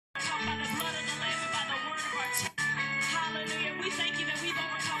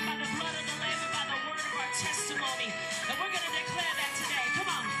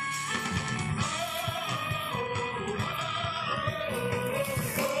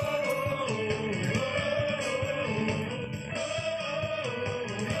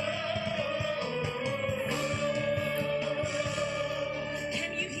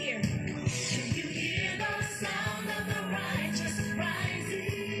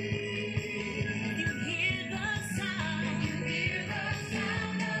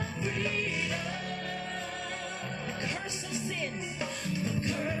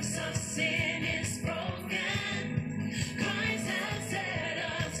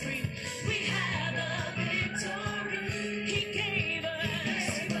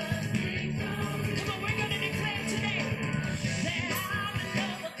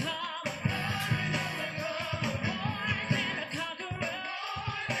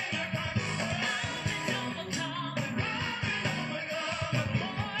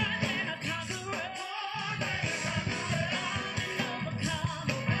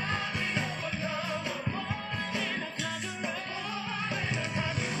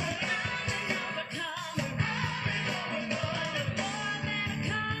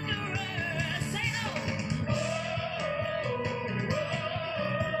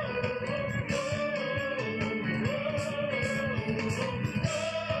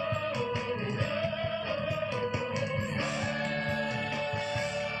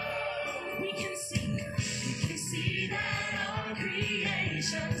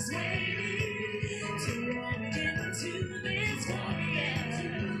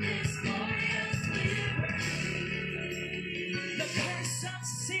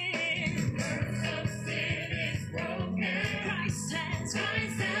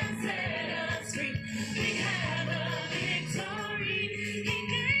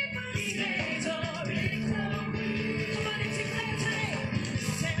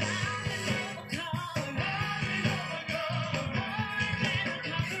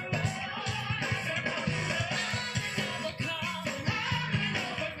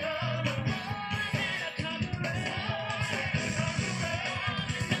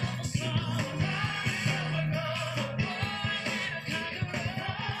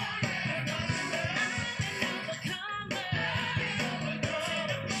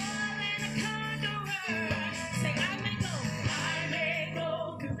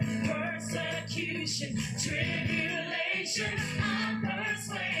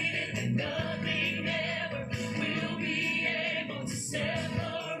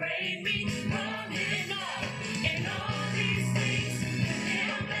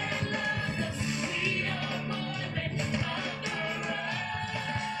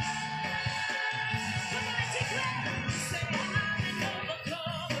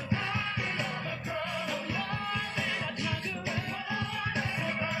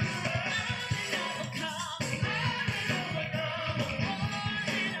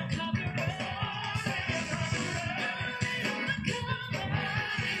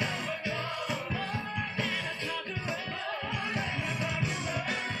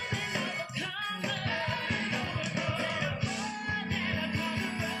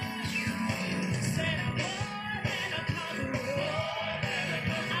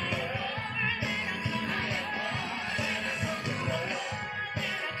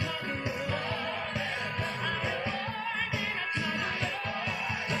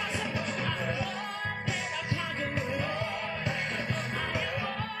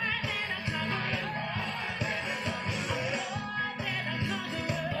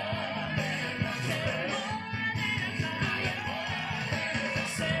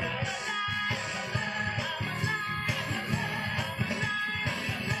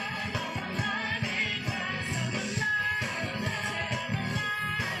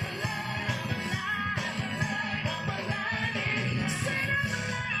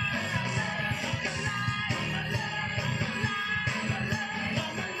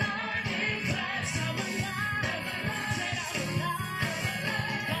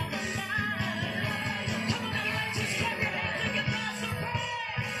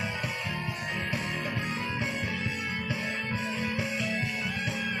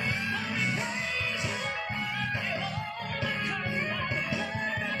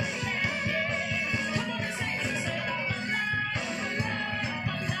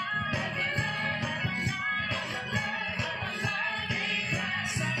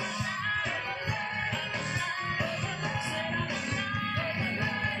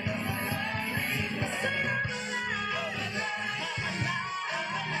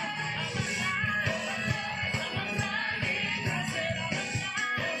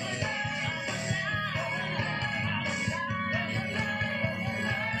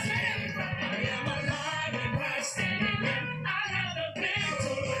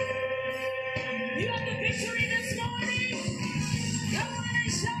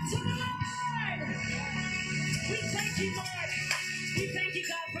you, Lord. We thank you,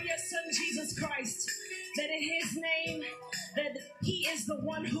 God, for your Son, Jesus Christ, that in his name, that he is the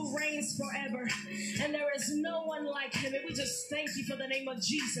one who reigns forever, and there is no one like him. And we just thank you for the name of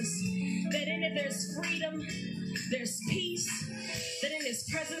Jesus, that in it there's freedom, there's peace, that in his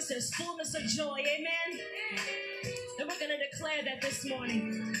presence there's fullness of joy. Amen. And we're going to declare that this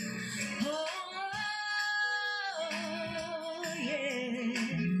morning. Oh,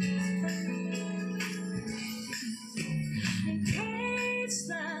 yeah. Praise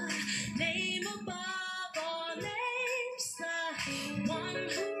the name above all names, the one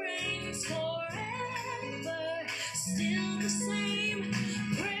who reigns forever, still the same.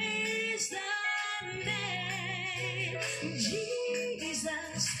 Praise the name,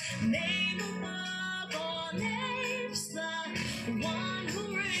 Jesus, name above all names, the one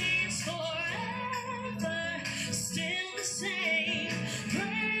who reigns forever, still the same.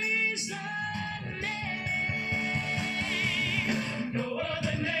 Praise the no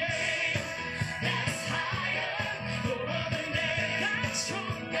other name that's higher, no other name that's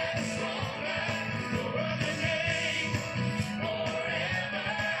stronger, no other name, forever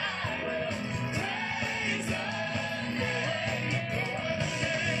I will praise the name. No other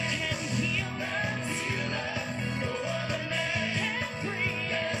name can heal us, no other name can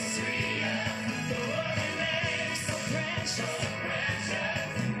free us, no other name so precious,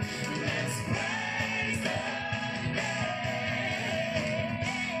 let's praise the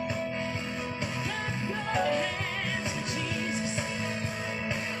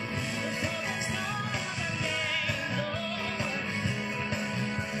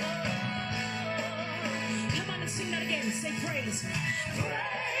say praise.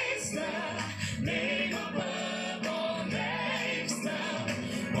 Praise the name above all names, the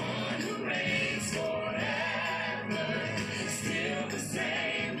one who reigns forever, still the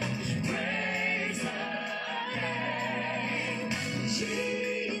same. Praise the name,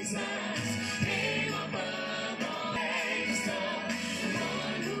 Jesus, name above all names, the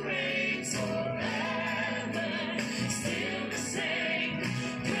one who reigns forever, still the same.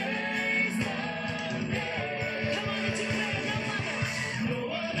 Praise the name. Come on and declare no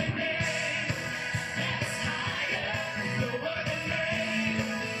other name that's higher, no other name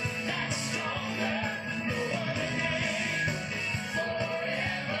that's stronger, no other name,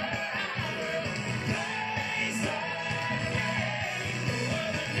 forever I will praise the name. No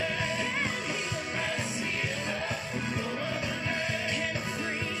other name can heal us, no other name can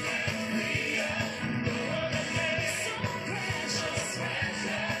free us, no other name so precious.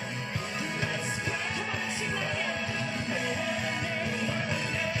 Let's pray. Come on and sing that again. No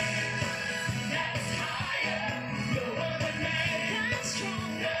other name that's higher, no other name that's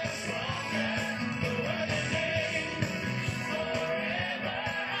stronger, no other name, forever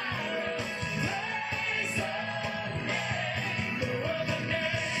I will praise the name. No other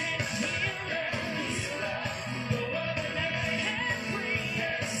name can heal us, no other name can free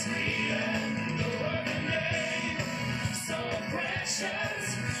us, no other name so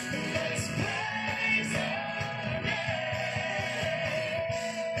precious. Let's praise the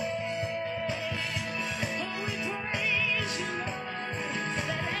oh, we praise you, Lord,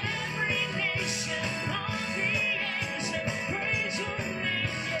 that every nation, all creation, praise your name,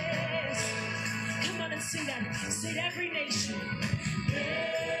 yes. Come on and sing that. Say every nation,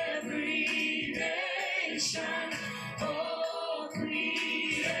 all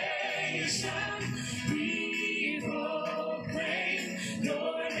creation, we proclaim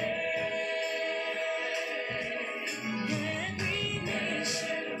your name. Every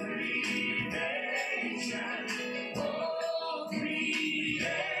nation, all creation,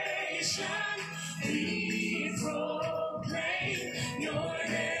 we proclaim your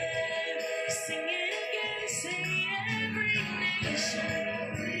name. Sing it again, say every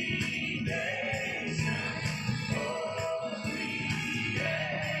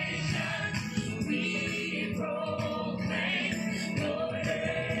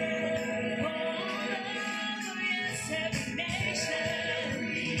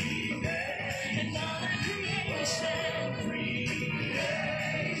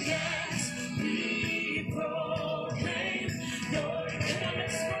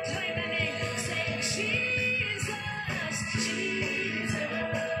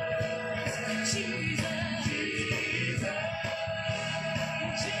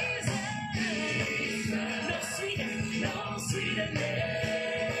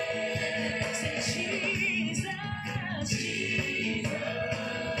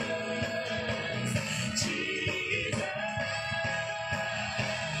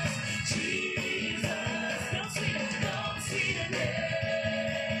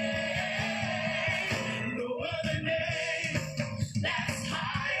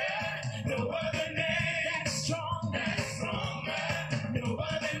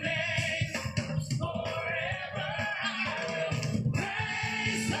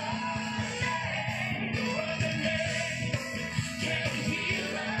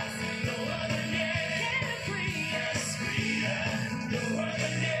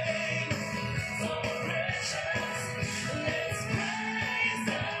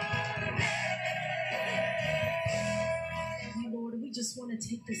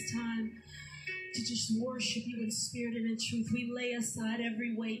this time to just worship you in spirit and in truth. We lay aside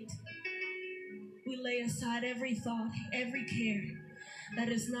every weight. We lay aside every thought, every care that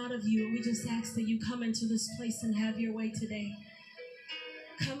is not of you. And we just ask that you come into this place and have your way today.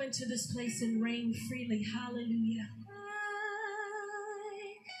 Come into this place and reign freely. Hallelujah.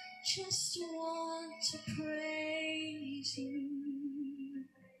 I just want to praise you.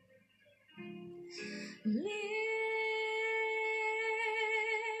 Lift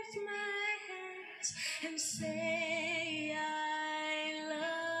my hands and say I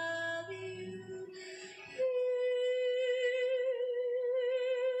love you. You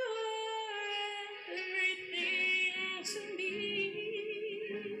are everything to me,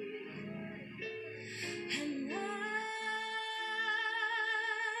 and I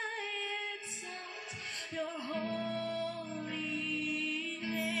exalt your holy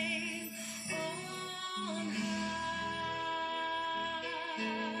name on high.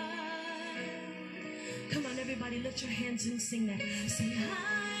 Come on, everybody, lift your hands and sing that. Say,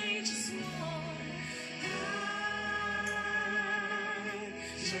 I just want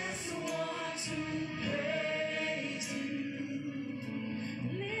to praise you.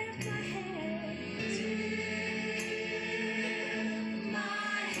 Lift my hands,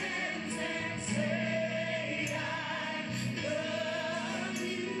 and say I love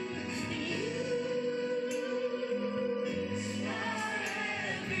you. You are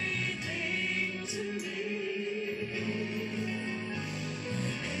everything to me,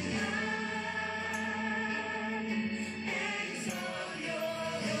 and I exalt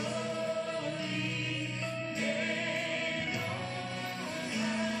your holy name on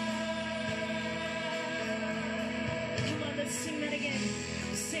high. Come on, let's sing that again.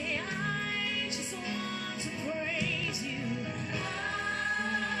 Say, I just want to praise you. I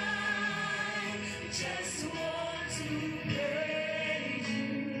just want to praise you.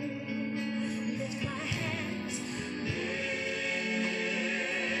 Lift my hands. Lift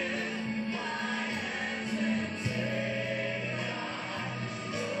my hands and say I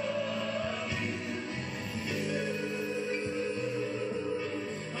love you. You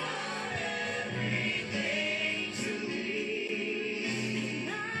are everything to me.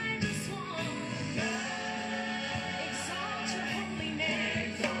 And I just want to exalt your holy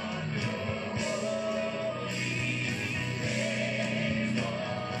name.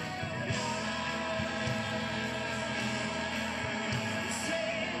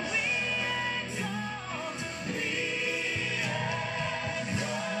 Say, we exalt,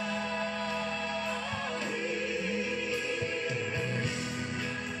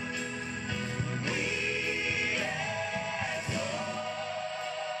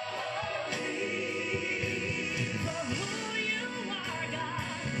 for who you are,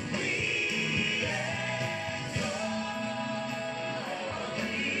 God. We exalt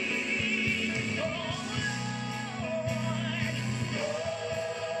thee, oh Lord.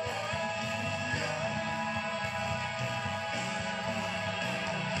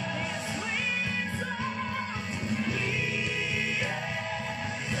 Yes, we exalt thee.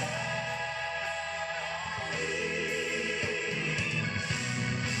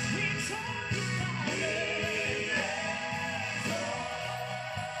 We exalt you, Father.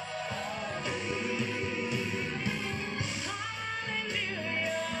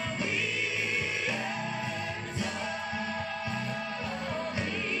 Hallelujah. We exalt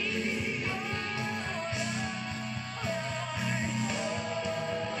thee, oh Lord.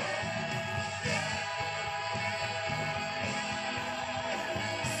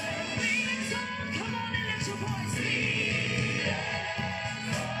 We exalt. Come on and lift your voice. We exalt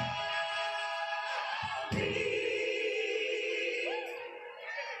thee.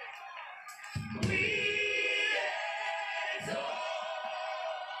 We exalt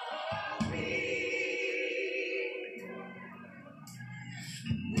thee.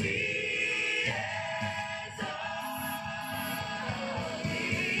 We exalt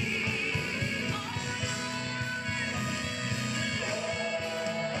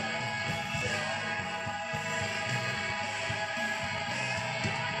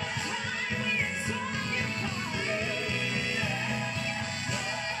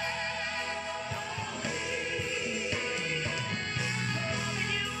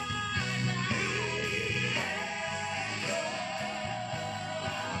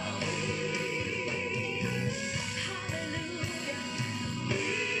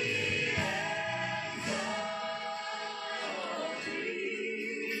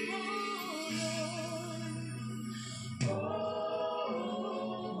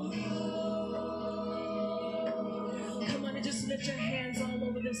Come on and just lift your hands all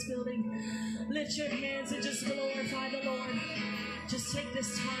over this building. Lift your hands and just glorify the Lord. Just take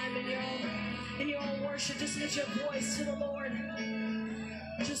this time in your own worship. Just lift your voice to the Lord.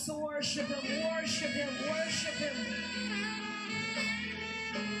 Just worship Him, worship Him, worship Him.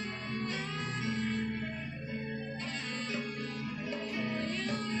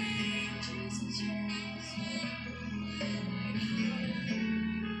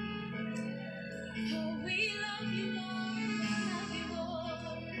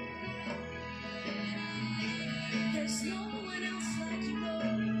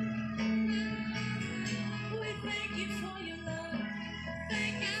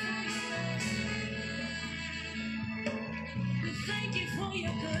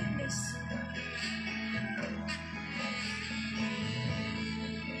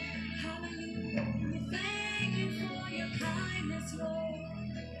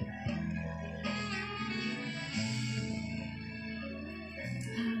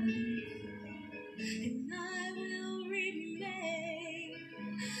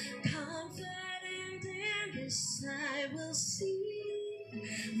 I will see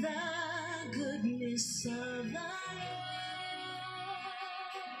the goodness of the Lord.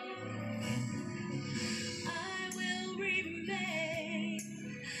 I will remain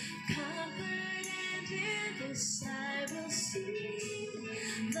confident in this. I will see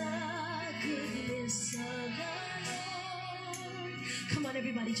the goodness of the Lord. Come on,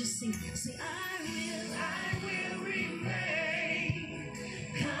 everybody, just sing. Say, I will remain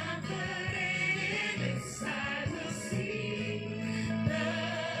confident in this. I will see the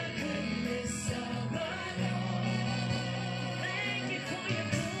goodness of the Lord. Thank you for your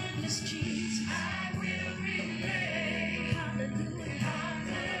goodness, Jesus. I will remain, hallelujah,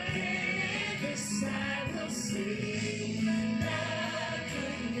 confident in this. I will see the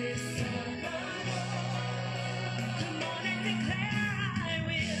goodness of the Lord. Come on and declare, I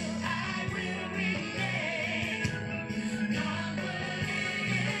will remain confident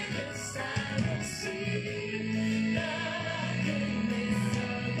in this. I will see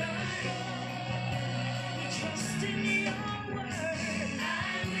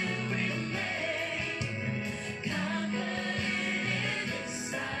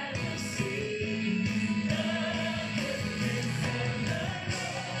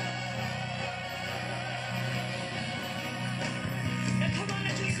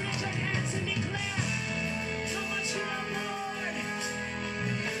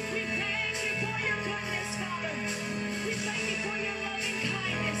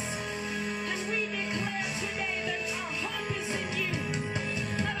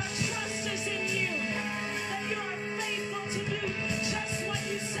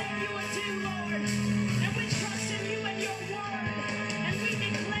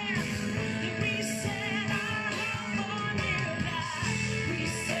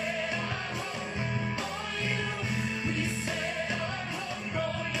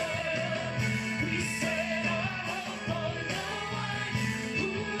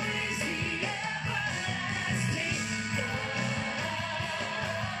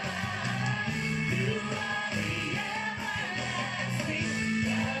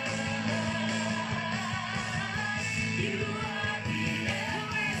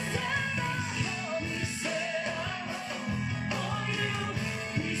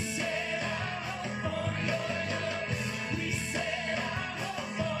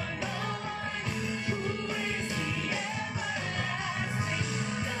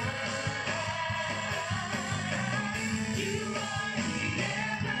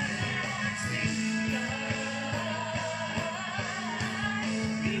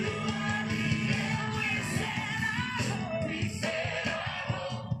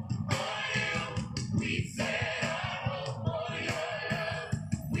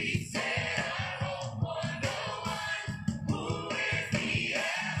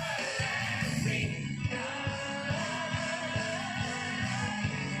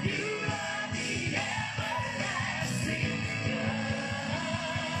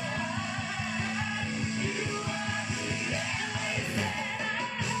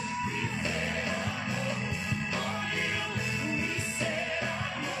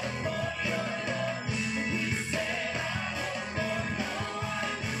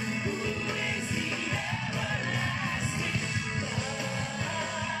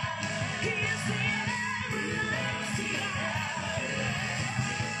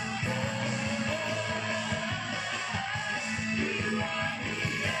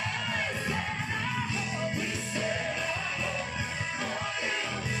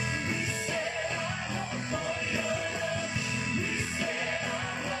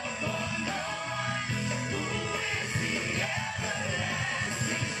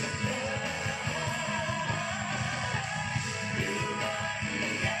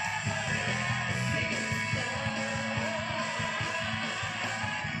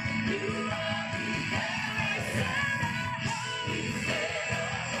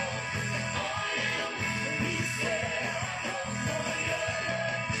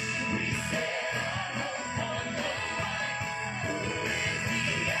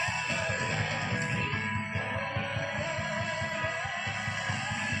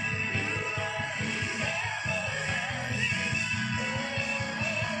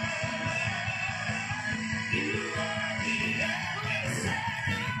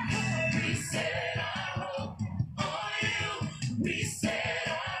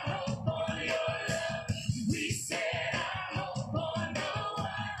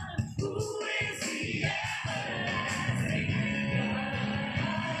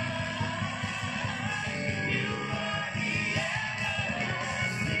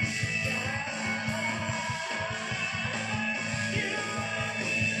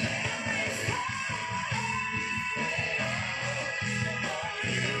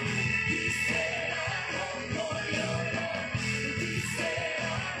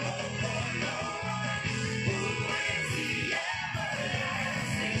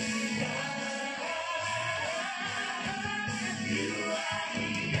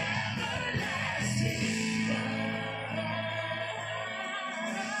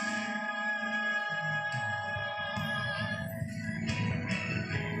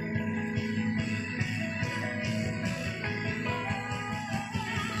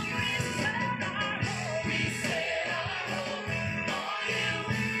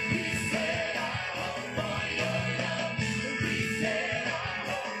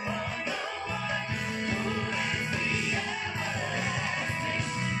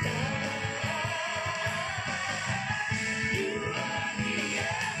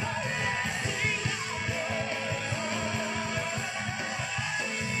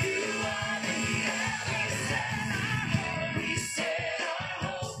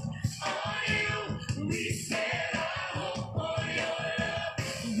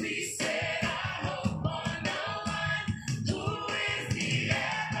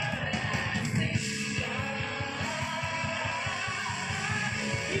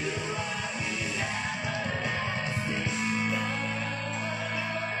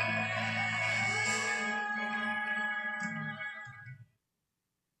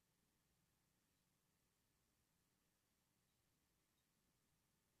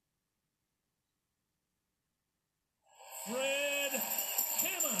Fred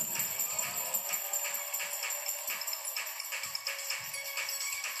Hammond.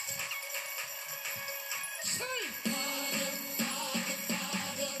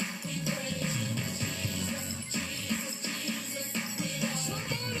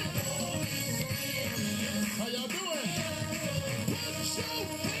 How y'all doing? Put your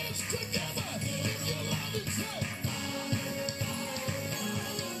hands together if you love it.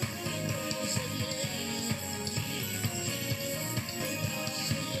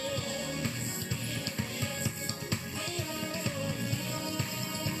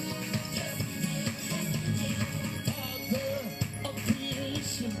 Father of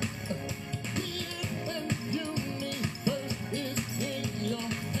creation, being and universe is in your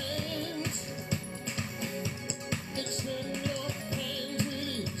hands. It's in your hands,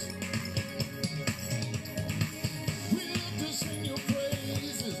 it is. We love to sing your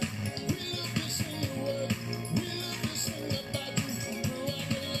praises. We love to sing your word. We love to sing about you throughout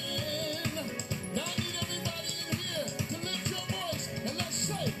the land. Now I need everybody in here to lift your voice and let's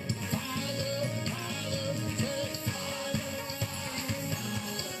say, Father, Father, say, Father,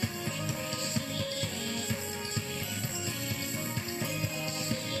 sing it.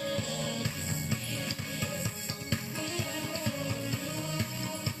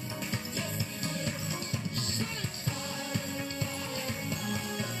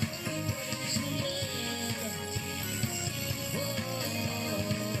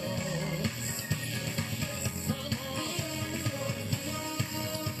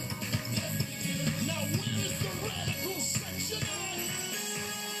 Now where's the radical section at?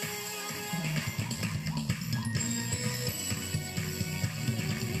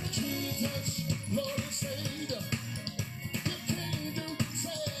 Jesus, Lord and Savior, you came to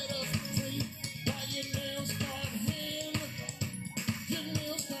set us free. By your nails scarred hand, your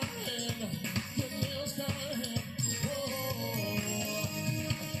nails scarred hand, your nails scarred hand. Oh,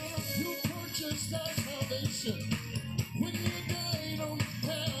 you purchased our salvation when you died on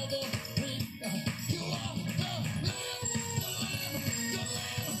Calvary. You are the Lamb, the Lamb, the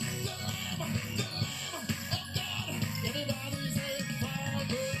Lamb, the Lamb, the Lamb of God. Everybody say,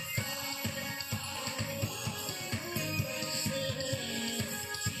 Father,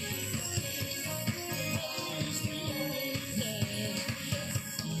 Holy Spirit, yeah, yeah.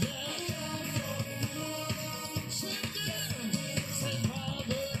 Say it again. Say,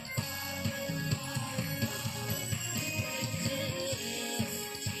 Father,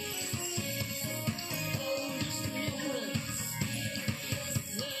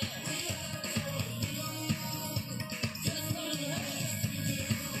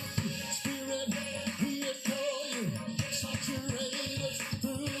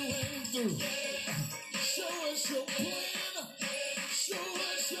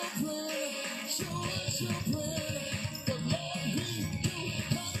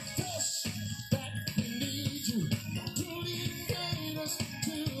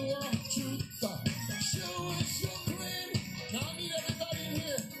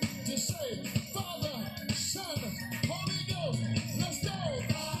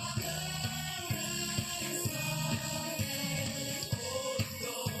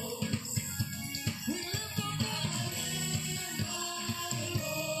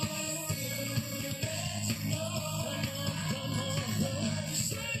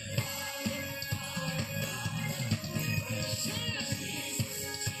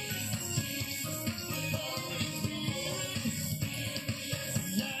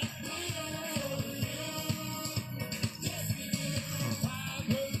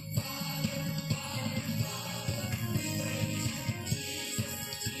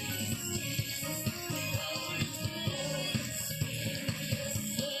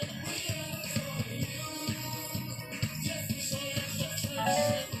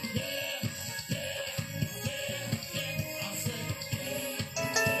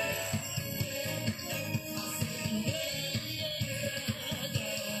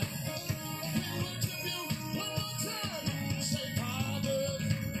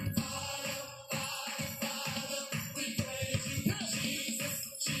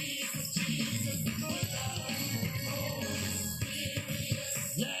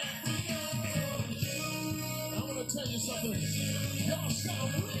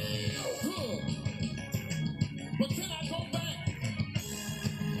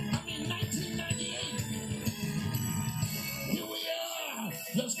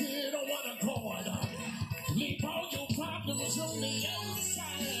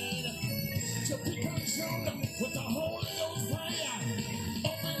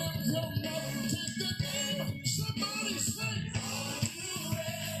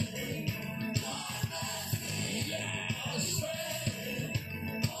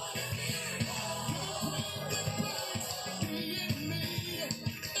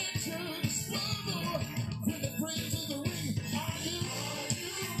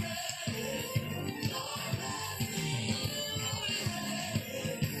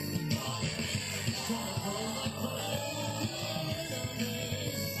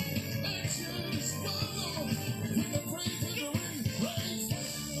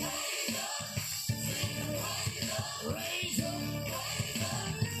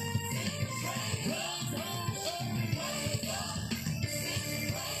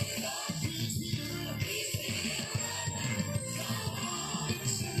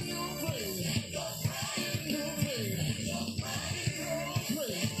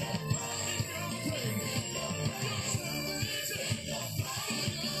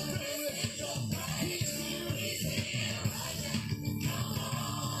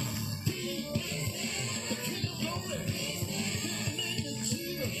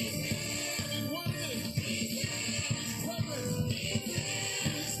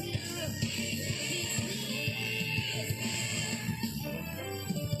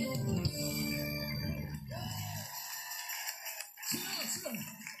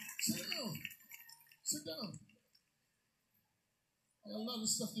 sit down. I got a lot of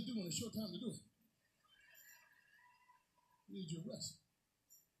stuff to do in a short time to do it. You need your rest.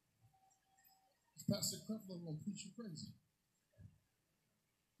 Pastor Creflo going to preach you crazy.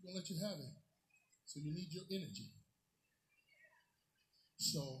 He's going to let you have it. So you need your energy.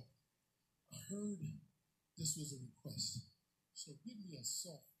 So I heard this was a request. So give me a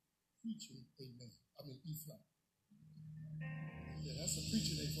soft preaching amen. I mean E flat. Yeah, that's a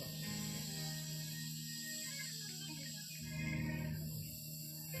preaching A flat.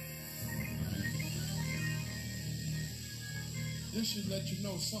 This should let you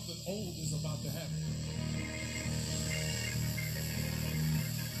know something old is about to happen.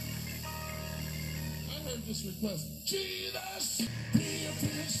 I heard this request. Jesus, be a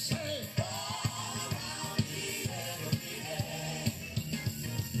fish all around me every day.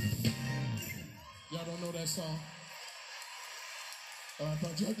 Y'all don't know that song? Oh, I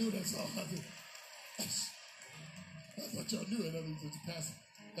thought y'all knew that song. I thought y'all knew it. I mean,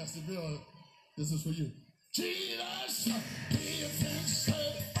 Pastor Bill, this is for you. Jesus, be a fish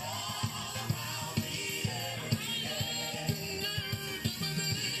all around me every day.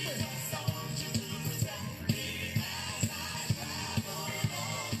 I want you to protect me as I travel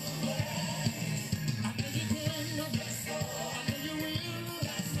along the way. I know you can, yes, Lord. I know you will,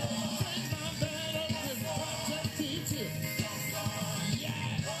 yes, Lord. Fight my battle and protect me too. Yes, Lord.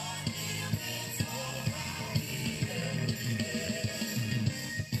 Yeah. Lord, be a fish all around me every day.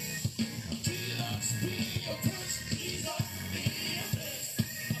 Jesus, be a fish. Jesus, be a fish.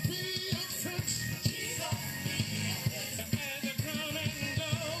 Be a fish. Jesus, be a fish. And the come and go.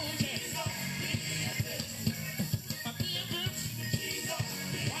 Jesus, be a fish. Be a fish. Jesus,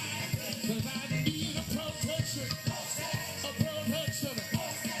 be a fish. 'Cause I need a protection. A protection. A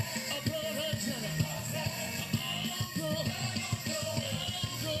protection.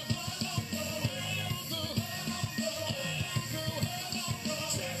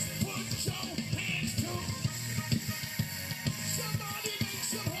 Just put your hands to somebody, make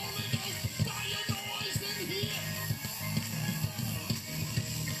some Holy Ghost fire noise in here.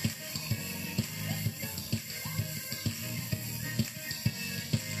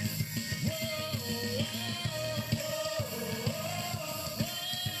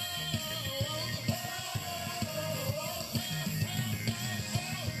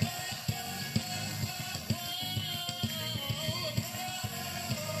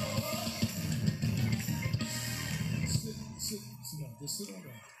 Sit down. Just sit on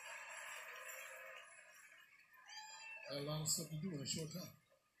down. I got a lot of stuff to do in a short time.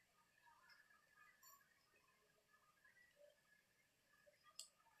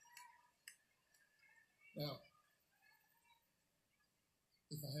 Now,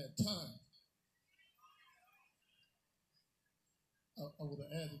 if I had time, I would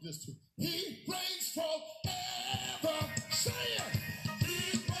have added this to He reigns forever. Say it.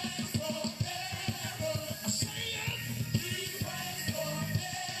 He reigns forever. Say it. He reigns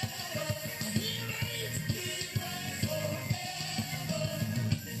forever. He reigns forever.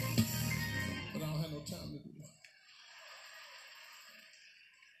 But I don't have no time to do that.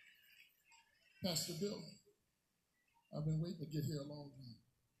 Pastor Bill, I've been waiting to get here a long time.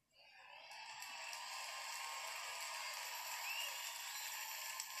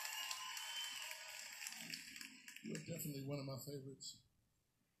 You're definitely one of my favorites.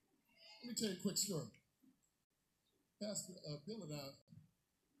 Let me tell you a quick story. Pastor Bill and I,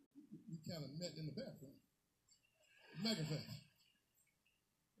 we kind of met in the bathroom. Megavan.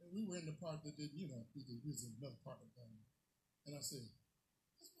 And we were in the part that did, we was in another part of the bathroom. And I said,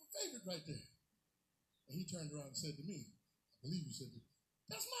 that's my favorite right there. And he turned around and said to me, I believe you said,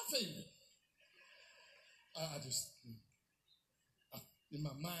 that's my favorite. In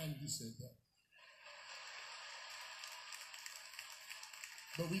my mind, you said that.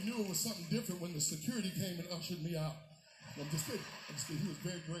 But we knew it was something different when the security came and ushered me out. I'm just kidding. He was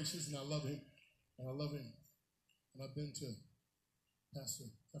very gracious, and I love him. And I love him. And I've been to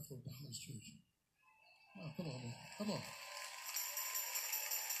Pastor Creflo Dollar's church. Oh, come on, man. Come on.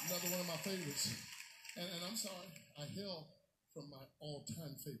 Another one of my favorites. And I'm sorry, I hail from my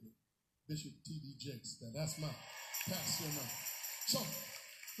all-time favorite, Bishop T.D. Jakes. That's my pastor. So,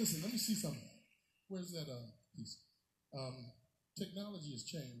 listen, let me see something. Where's that piece? Technology has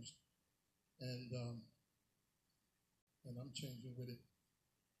changed, and I'm changing with it.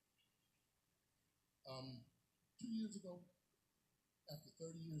 2 years ago, after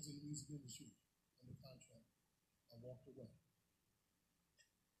 30 years in the music industry, under contract, I walked away.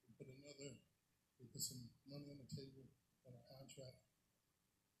 We put some money on the table on a contract,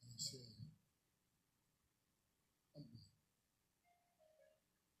 and I said, I'm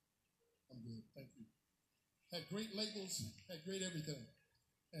good. Thank you. had great labels, had great everything.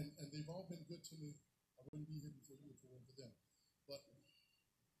 And they've all been good to me. I wouldn't be here before you if it weren't for them. But I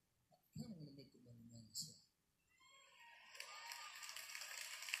kind of want to make the money now myself.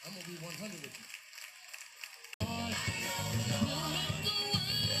 I'm going to be 100 with you.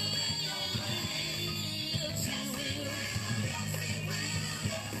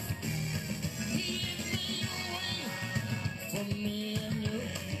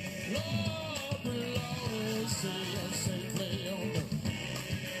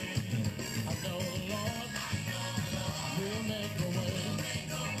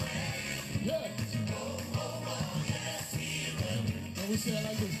 We say it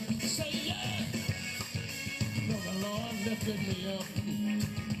like this. Say yeah. No, the Lord lifted me up when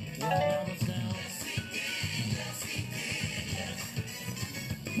I was down.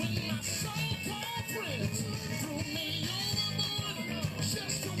 When my so-called friends threw me overboard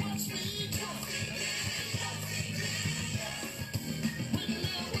just to watch me drunk. When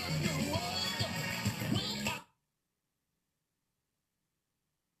there was no other, when I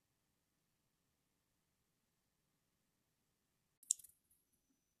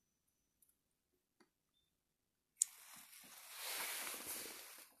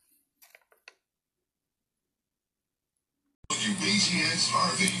WBGS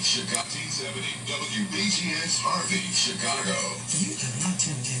Harvey, Chicago 1970. WBGS Harvey, Chicago. You have not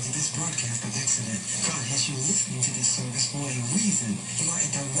tuned into this broadcast of accident. God has you listening to this service for a reason. You are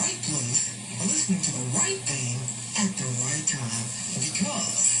at the right place, listening to the right thing at the right time.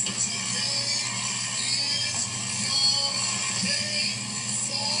 Because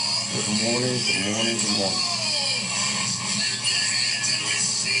Good morning, good morning, good morning.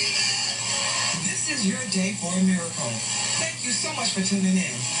 this is your day for a miracle. Thank you so much for tuning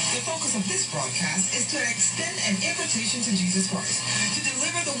in. The focus of this broadcast is to extend an invitation to Jesus Christ, to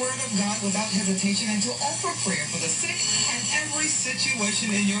deliver the word of God without hesitation, and to offer prayer for the sick and every situation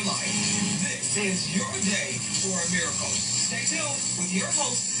in your life. This is your day for a miracle. Stay tuned with your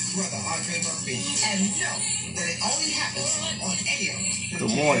host, Brother Andre Murphy, and know that it only happens on AM.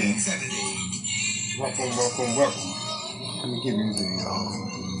 Good morning. 1570. Welcome. Let me give you the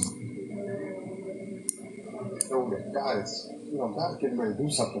know that God's getting ready to do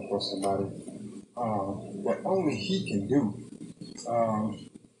something for somebody that only He can do.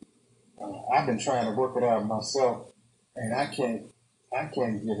 I've been trying to work it out myself, and I can't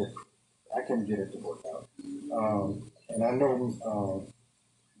get it. I can't get it to work out. And I know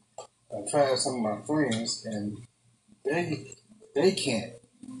I tried some of my friends, and they can't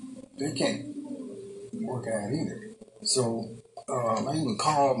work it out either. So I even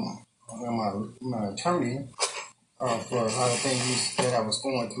called my attorney for a lot of things that I was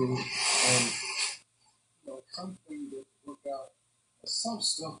going through, and some things that worked out, some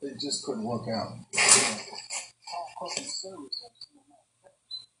stuff that just couldn't work out.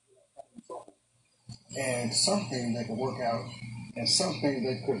 And something that could work out, and something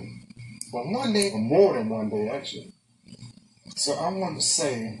that couldn't. But one day, or more than one day, actually. So I wanted to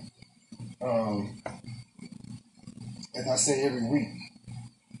say, as I say every week,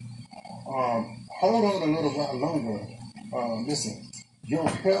 hold on a little while longer. Listen, your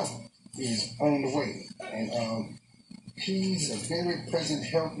help is on the way, and He's a very present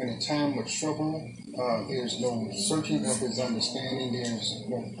help in a time of trouble. There's no searching of His understanding. There's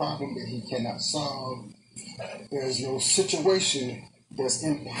no problem that He cannot solve. There's no situation that's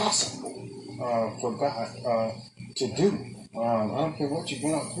impossible for God to do. I don't care what you're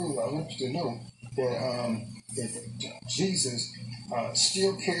going through. I want you to know that Jesus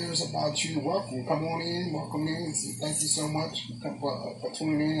still cares about you. Welcome in. Thank you so much for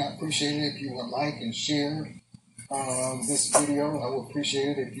tuning in. I appreciate it. If you would like and share this video, I would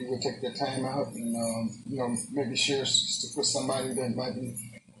appreciate it if you would take the time out and maybe share with somebody that might be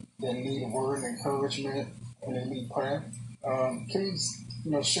that need a word of encouragement and they need prayer. Please,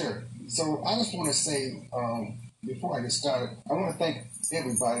 share it. So I just want to say before I get started, I want to thank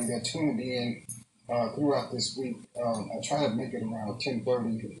everybody that tuned in throughout this week. I try to make it around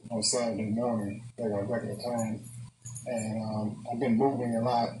 10:30 on Saturday morning at our regular time, and I've been moving a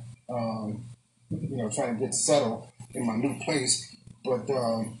lot. Trying to get settled in my new place. But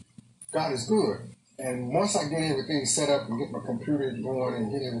God is good. And once I get everything set up and get my computer going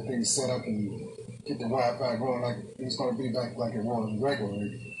and get everything set up and get the Wi-Fi going, like it's going to be back like it was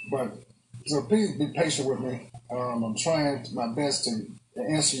regularly. But so please be patient with me. I'm trying my best to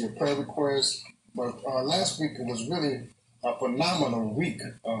answer your prayer requests. But last week it was really a phenomenal week.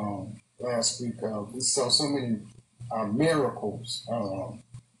 Last week we saw so many miracles.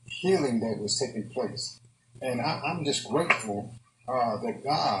 Healing that was taking place, and I'm just grateful that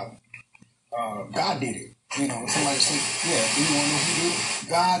God did it. You know, somebody say, yeah, do you want to know who did it?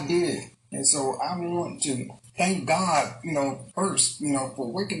 God did it. And so I want to thank God, you know, first, you know,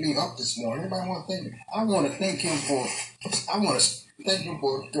 for waking me up this morning. Everybody want to thank him. I want to thank him for,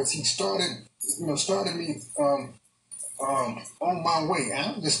 because he started me on my way. And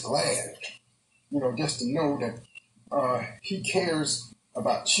I'm just glad, you know, just to know that he cares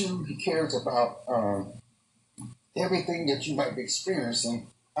about you. He cares about everything that you might be experiencing.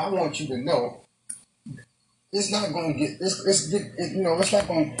 I want you to know it's not going to get, it's not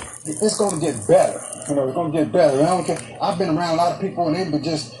going to, it's going to get better. You know, it's going to get better. I don't care. I've been around a lot of people and they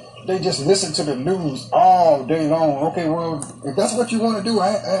just listen to the news all day long. Okay, well, if that's what you want to do,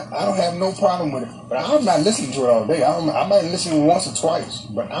 I don't have no problem with it. But I'm not listening to it all day. I might listen once or twice,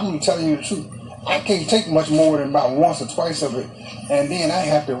 but I'm telling you the truth. I can't take much more than about once or twice of it. And then I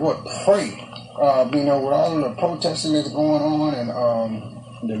have to, pray. You know, with all the protesting that's going on and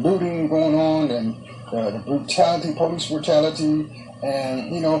the looting going on and the brutality, police brutality,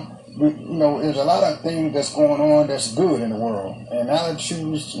 and there's a lot of things that's going on that's good in the world, and I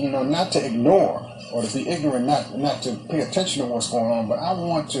choose, not to ignore or to be ignorant, not to pay attention to what's going on, but I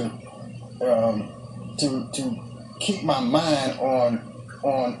want to keep my mind on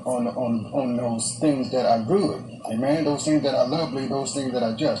those things that are good, amen. Those things that are lovely, those things that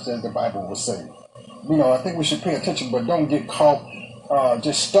are just, as the Bible will say. I think we should pay attention, but don't get caught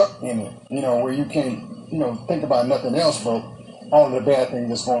just stuck in it, where you can't, think about nothing else but all the bad things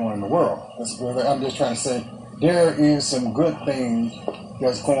that's going on in the world. I'm just trying to say there is some good things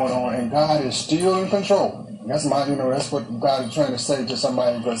that's going on, and God is still in control. That's that's what God is trying to say to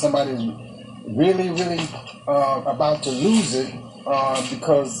somebody, because somebody is really, really about to lose it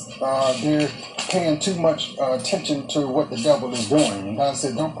because they're paying too much attention to what the devil is doing. And God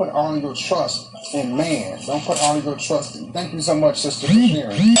said, don't put all of your trust in man. Don't put all of your trust in. Thank you so much, Sister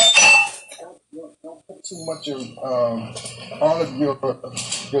Sharon. Don't put too much of all of your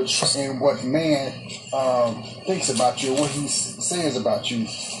trust in what man thinks about you, or what he says about you.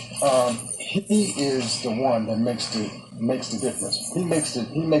 He is the one that makes the difference. He makes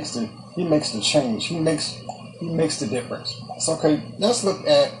the change. He makes the difference. So, okay, let's look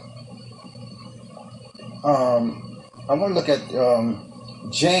at. I want to look at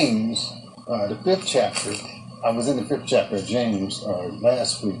James, the 5th chapter. I was in the 5th chapter of James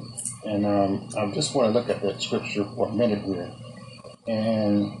last week, and I just want to look at that scripture for a minute here.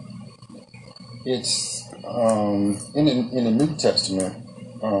 And it's in the New Testament,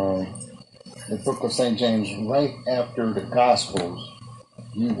 the book of St. James, right after the Gospels,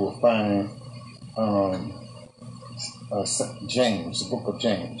 you will find James, the book of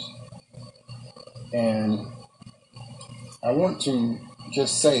James. And I want to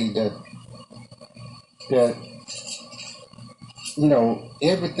just say that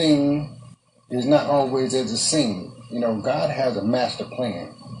everything is not always as it seems. God has a master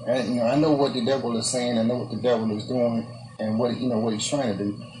plan. And I know what the devil is saying, I know what the devil is doing, and what he's trying to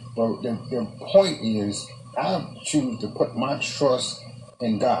do. But the point is, I choose to put my trust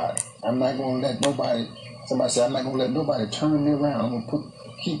in God. I'm not going to let nobody. Somebody said, I'm not going to let nobody turn me around. I'm going to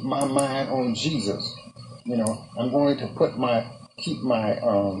keep my mind on Jesus. I'm going to keep my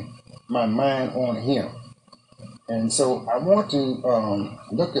mind on Him. And so I want to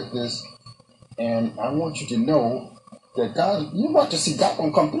look at this, and I want you to know that God, you want to see God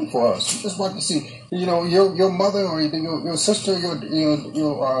gonna come through for us. You just want to see, your mother or your sister, your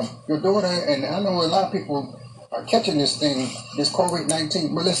daughter, and I know a lot of people are catching this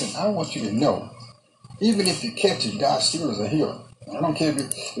COVID-19. But listen, I want you to know, even if you catch it, God still is a healer. I don't care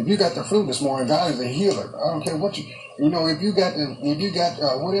if you got the flu this morning, God is a healer. I don't care what if you got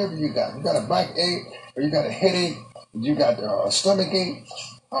whatever you got a backache, or you got a headache, you got a stomach ache,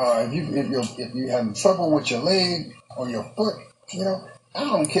 if you having trouble with your leg or your foot, I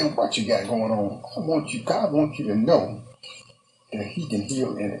don't care what you got going on. God wants you to know that He can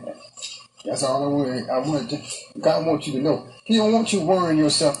heal anything. That's all I want. God wants you to know. He don't want you worrying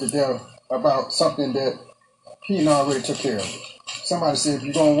yourself to death about something that He already took care of. Somebody said, if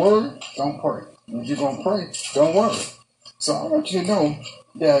you're going to worry, don't pray. If you're going to pray, don't worry. So I want you to know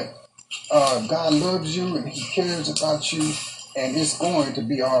that God loves you and He cares about you, and it's going to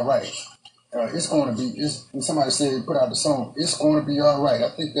be all right. It's going to be, somebody said, put out the song, it's going to be all right. I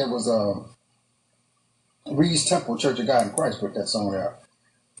think that was Reed's Temple Church of God in Christ put that song out.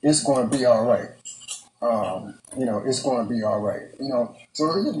 It's going to be all right. It's going to be all right.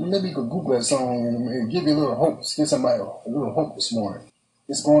 So maybe you could Google that song and give you a little hope. Give somebody a little hope this morning.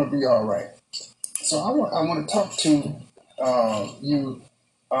 It's going to be all right. So I want to talk to you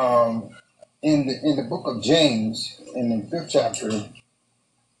in the book of James, in the 5th chapter,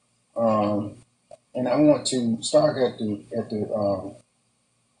 and I want to start at the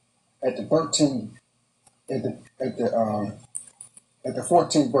 13 at the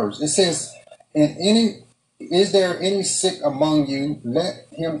 14th verse. It says, is there any sick among you? Let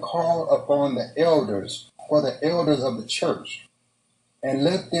him call upon the elders, or the elders of the church, and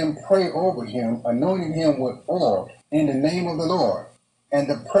let them pray over him, anointing him with oil in the name of the Lord. And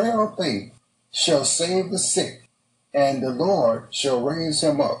the prayer of faith shall save the sick, and the Lord shall raise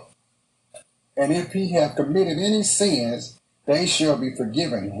him up. And if he have committed any sins, they shall be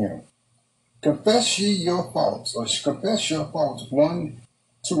forgiven him. Confess ye your faults, or confess your faults one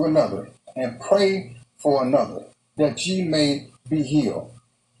to another, and pray for another, that ye may be healed.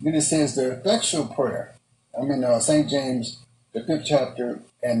 Then it says the effectual prayer. St. James, the 5th chapter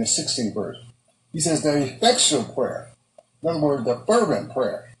and the 16th verse. He says the effectual prayer. In other words, the fervent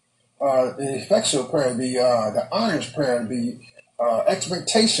prayer, the effectual prayer, the earnest prayer, the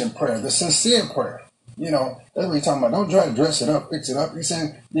expectation prayer, the sincere prayer. That's what he's talking about. Don't try to dress it up, fix it up. He's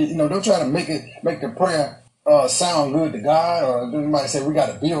saying, don't try to make the prayer sound good to God, or somebody say we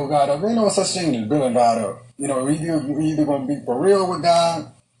got to build God up. Ain't no such thing as building God up. We either going to be for real with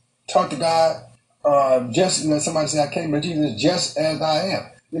God, talk to God, just somebody say I came to Jesus just as I am.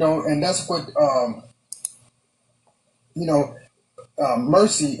 And that's what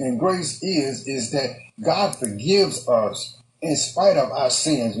mercy and grace is that God forgives us in spite of our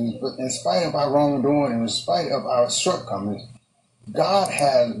sins, in spite of our wrongdoing, and in spite of our shortcomings. God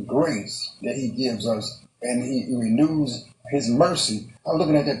has grace that he gives us, and he renews his mercy. I was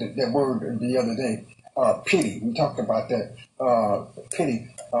looking at that word the other day, pity. We talked about that pity,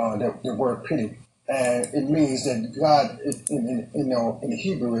 the word pity. And it means that God, in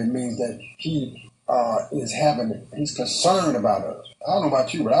Hebrew, it means that he he's concerned about us. I don't know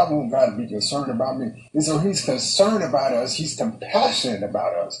about you, but I want God to be concerned about me. And so he's concerned about us. He's compassionate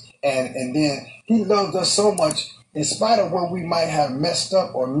about us. And then he loves us so much in spite of what we might have messed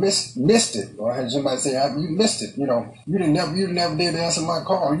up or missed it. Or as somebody say, you missed it. You never did answer my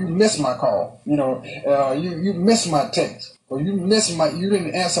call. You missed my call. You missed my text. Or you didn't answer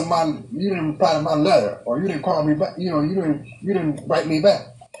you didn't reply to my letter. Or you didn't call me back. You didn't write me back.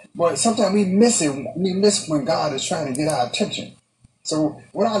 But sometimes we miss it. We miss when God is trying to get our attention. So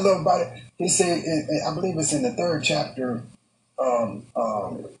what I love about it, he said, I believe it's in the 3rd chapter,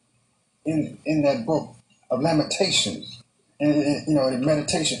 in that book of Lamentations, in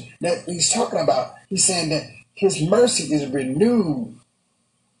meditation, that he's talking about. He's saying that his mercy is renewed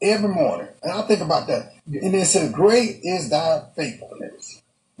every morning. And I think about that. And it says, great is thy faithfulness.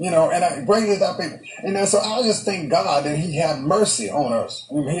 Great is thy faithfulness. And so I just thank God that he had mercy on us.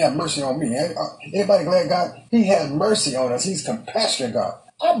 He had mercy on me. Anybody glad God? He had mercy on us. He's compassionate God.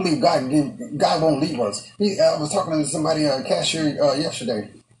 I believe God won't leave us. I was talking to somebody, a cashier,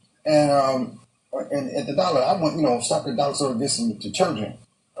 yesterday. And at the dollar, I went, stopped at the dollar store to get some detergent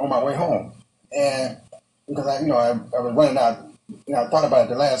on my way home. And because I was running out, I thought about it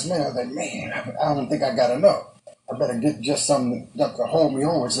the last minute. I was like, man, I don't think I got enough. I better get just something to hold me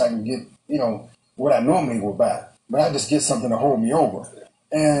over so I can get, what I normally would buy. But I just get something to hold me over.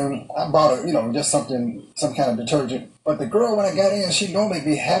 And I bought just some kind of detergent. But the girl, when I got in, she normally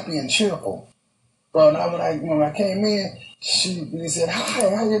be happy and cheerful. But now when I came in, she said, hi,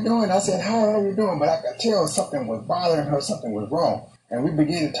 how you doing? I said, hi, how you doing? But I could tell something was bothering her, something was wrong. And we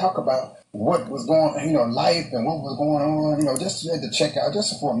began to talk about what was going on, life and what was going on, just to check out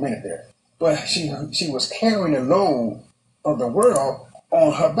just for a minute there. But she was carrying the load of the world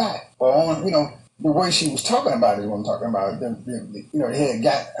on her back, or on, the way she was talking about it is what I'm talking about. It had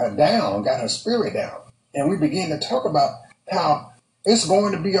got her down, got her spirit down. And we began to talk about how it's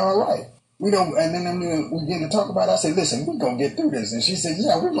going to be all right. And then we began to talk about it. I said, listen, we're going to get through this. And she said,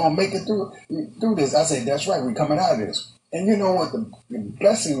 yeah, we're going to make it through this. I said, that's right, we're coming out of this. And you know what the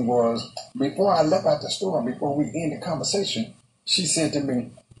blessing was? Before I left out the store, before we ended the conversation, she said to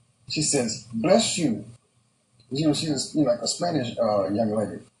me, she says, bless you. She was like a Spanish young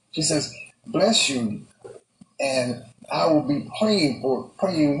lady. She says, bless you, and I will be praying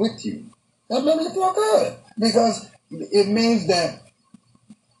with you. That made me feel good, because it means that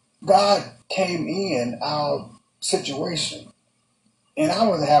God came in our situation. And I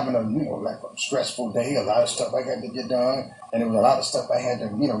was having a stressful day, a lot of stuff I got to get done, and there was a lot of stuff I had to,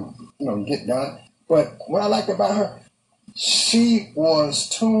 get done. But what I liked about her, she was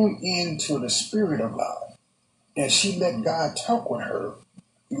tuned into the Spirit of God, and she let God talk with her.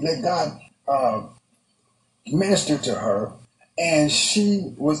 She let God minister to her, and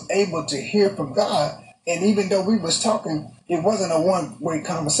she was able to hear from God. And even though we was talking, it wasn't a one-way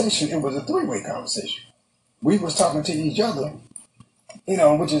conversation; it was a three-way conversation. We was talking to each other,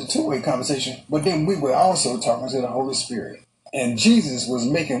 which is a two-way conversation. But then we were also talking to the Holy Spirit. And Jesus was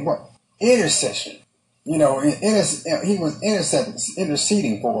making what? Intercession. He was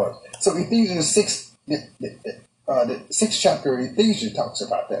interceding for us. So Ephesians 6, the 6th chapter of Ephesians talks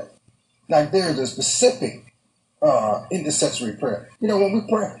about that. Like there's a specific intercessory prayer. When we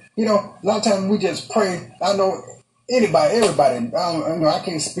pray, a lot of times we just pray. I know everybody, I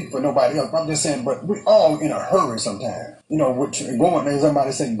can't speak for nobody else. I'm just saying, but we all in a hurry sometimes.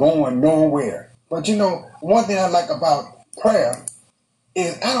 Somebody said going nowhere. But one thing I like about prayer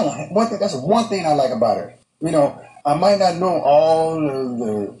is that's one thing I like about it. I might not know all of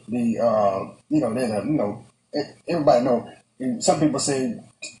everybody know. Some people say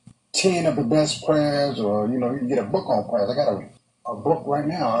 10 of the best prayers, or you can get a book on prayers. I got a book right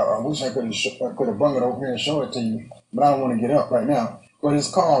now. I wish I could have brought it over here and show it to you, but I don't want to get up right now. But it's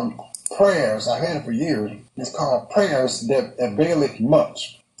called Prayers. I had it for years. It's called Prayers That Availeth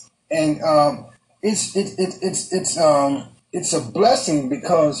Much, and it's a blessing,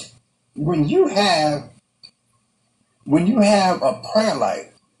 because when you have a prayer life,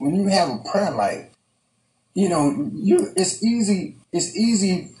 it's easy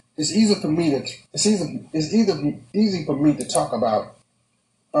for me to talk about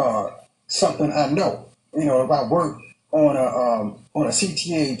something I know. If I work on a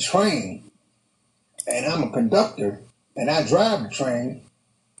CTA train and I'm a conductor and I drive the train,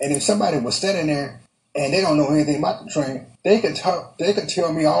 and if somebody was standing there and they don't know anything about the train, they could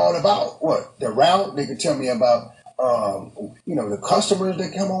tell me all about the route. They could tell me about the customers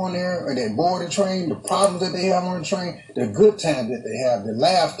that come on there and they board the train, the problems that they have on the train, the good times that they have, the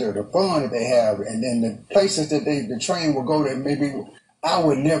laughter, the fun that they have, and then the places that the train will go that maybe I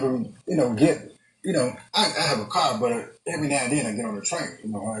would never, get. I have a car, but every now and then I get on the train.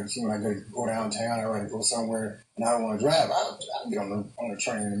 When I go downtown, I want to go somewhere and I don't want to drive, I'll get on the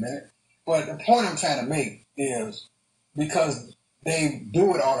train in a minute. But the point I'm trying to make is, because they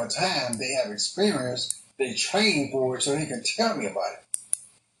do it all the time, they have experience, they train for it, so they can tell me about it.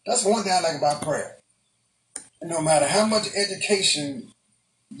 That's one thing I like about prayer. No matter how much education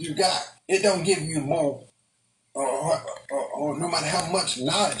you got, it don't give you more, or no matter how much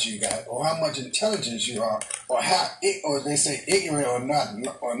knowledge you got, or how much intelligence you are, or they say ignorant or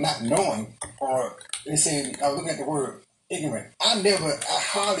not knowing, or they say, I look at the word ignorant. I can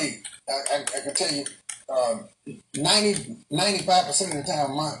tell you, 95% of the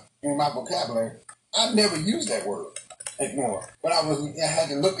time in my vocabulary, I never used that word, ignore. But I had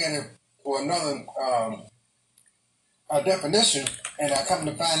to look at it for another definition, and I come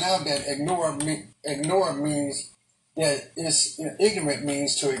to find out that ignore means that ignorant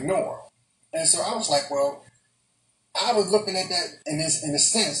means to ignore. And so I was like, well, I was looking at that in a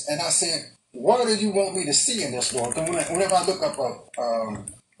sense, and I said, what do you want me to see in this, Lord? Because whenever I look up a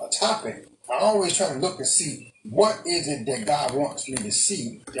topic, I always try to look and see what is it that God wants me to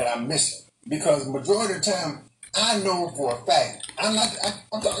see that I'm missing. Because majority of the time, I know for a fact, I'm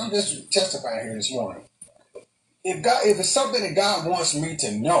just testifying here this morning. If it's something that God wants me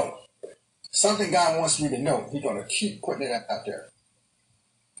to know, He's going to keep putting it out there.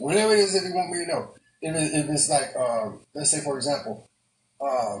 Whatever it is that He wants me to know. If it's like, let's say, for example,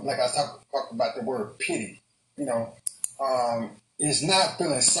 like I talked about the word pity, it's not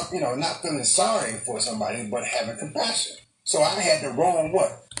feeling sorry for somebody, but having compassion. So I had to roll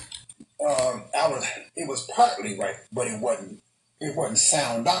what? It was partly right, but it wasn't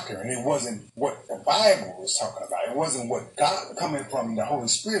sound doctrine. It wasn't what the Bible was talking about. It wasn't what God, coming from the Holy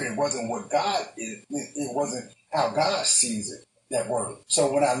Spirit. It wasn't what God is. It wasn't how God sees it, that word.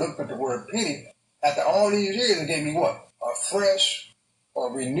 So when I looked at the word pity, after all these years, it gave me what? A fresh, a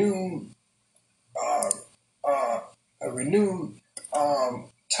renewed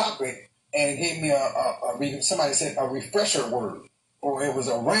topic, and it gave me somebody said a refresher word, or it was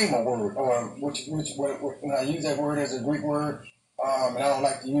a rhema word, or which when I use that word as a Greek word, and I don't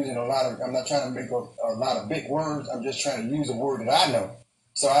like to use it I'm not trying to make a lot of big words. I'm just trying to use a word that I know.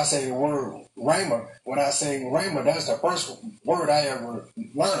 So I say the word rhema. When I say rhema, that's the first word I ever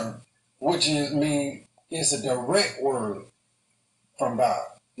learned, which it's a direct word from God.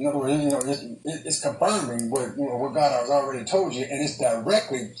 In other words, it's confirming what God has already told you, and it's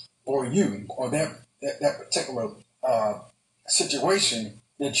directly for you or that particular situation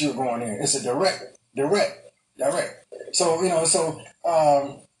that you're going in. It's a direct. So when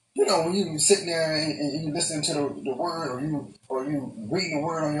you sitting there and you listening to the word, or you reading the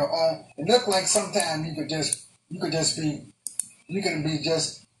word on your own, it look like sometimes you can be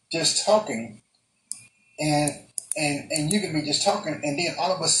just talking, and you can be just talking, and then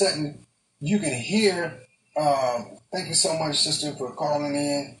all of a sudden you can hear Thank you so much, sister, for calling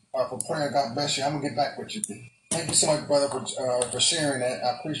in, for prayer. God bless you. I'm going to get back with you. Thank you so much, brother, for sharing that.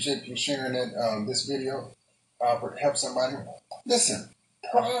 I appreciate you sharing that, this video, for help somebody. Listen,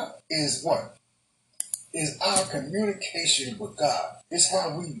 prayer is what? Is our communication with God. It's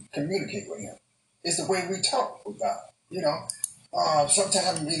how we communicate with Him. It's the way we talk with God. You know,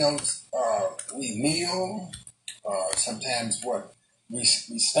 sometimes, you know, we kneel. Sometimes what? We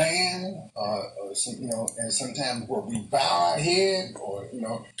stand, you know, and sometimes what, we bow our head, or, you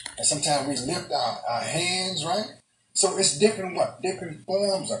know, and sometimes we lift our hands, right? So it's different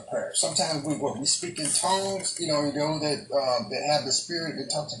forms of prayer. Sometimes we speak in tongues, you know that have the Spirit that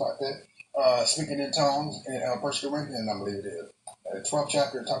talks about that, speaking in tongues in 1 Corinthians, I believe it is. The 12th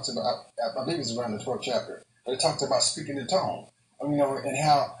chapter, it talks about, I believe it's around the 12th chapter, but it talks about speaking in tongues, you know, and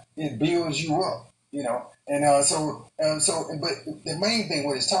how it builds you up. You know, and but the main thing,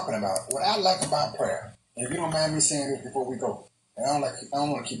 what it's talking about, what I like about prayer, and if you don't mind me saying this before we go, and I don't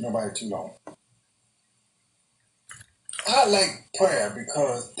want to keep nobody too long. I like prayer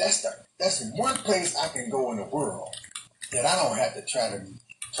because that's the one place I can go in the world that I don't have to try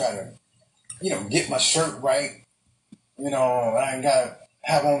to, you know, get my shirt right. You know, I ain't gotta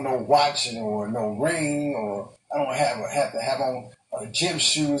have on no watch or no ring, or I don't have to have on gym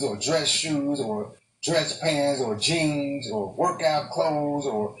shoes or dress shoes or dress pants or jeans or workout clothes,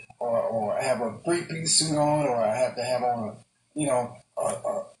 or have a three-piece suit on, or I have to have on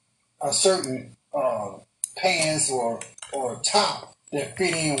a certain pants or top that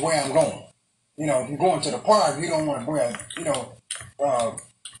fit in where I'm going. You know, if you're going to the park, you don't want to wear, you know, a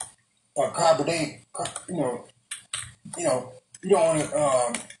carbonate, you don't want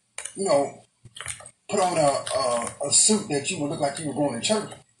to, put on a suit that you would look like you were going to church.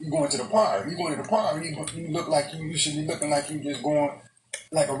 You're going to the park. You're going to the park. You look like you should be looking like you just going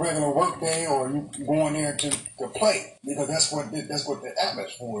like a regular work day, or you going there to play, because that's what the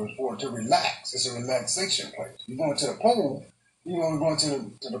atmosphere is for, to relax. It's a relaxation place. You're going to the pool. Going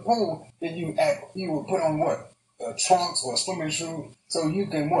to the pool, then you will put on what? Trunks or swimming shoes, so you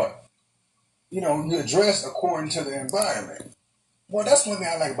can what? You're dressed according to the environment. Well, that's one thing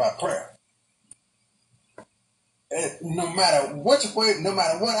I like about prayer. No matter which way, no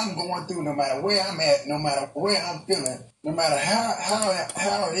matter what I'm going through, no matter where I'm at, no matter where I'm feeling, no matter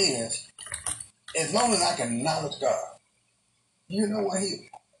how it is, as long as I can acknowledge God, you know what?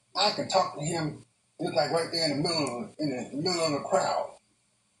 I can talk to Him. It's like right there in the middle of the crowd,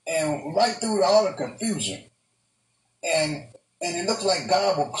 and right through all the confusion, and it looks like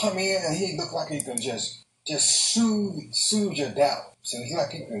God will come in, and He looks like He can just soothe your doubts, and He's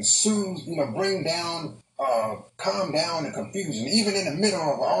like He can soothe, bring down. Calm down the confusion, even in the middle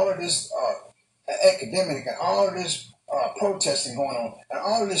of all of this academic and all of this protesting going on, and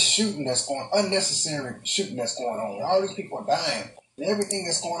all of this unnecessary shooting that's going on, and all these people are dying, and everything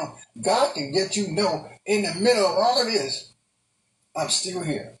that's going on. God can get in the middle of all of this, I'm still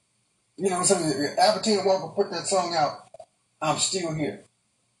here. So Albertina Walker put that song out, I'm still here.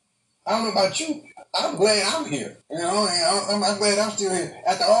 I don't know about you. I'm glad I'm here. I'm glad I'm still here.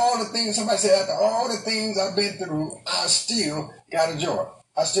 After all the things, somebody said, after all the things I've been through, I still got a joy.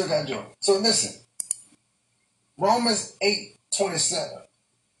 I still got joy. So listen, Romans 8:27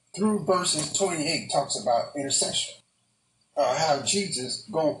 through verses 28 talks about intercession. How Jesus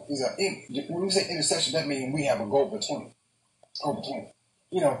when we say intercession, that means we have a go between.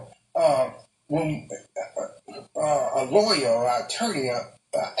 When a lawyer or an attorney,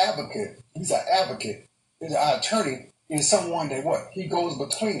 advocate, he's an advocate. Our attorney is someone that he goes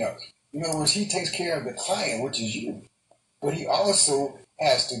between us. In other words, he takes care of the client, which is you. But he also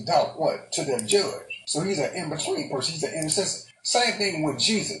has to talk to the judge. So he's an in-between person. He's an intercessor. Same thing with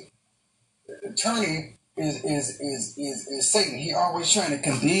Jesus. The attorney is Satan. He's always trying to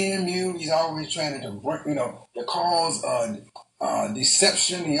condemn you. He's always trying to cause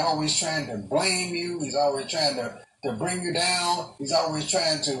deception. He's always trying to blame you. He's always trying to bring you down. He's always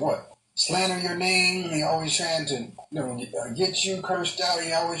trying to slander your name. He's always trying to get you cursed out.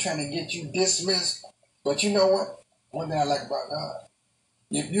 He's always trying to get you dismissed. But you know what? One thing I like about God,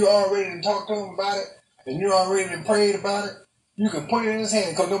 if you already talked to Him about it, and you already prayed about it, you can put it in His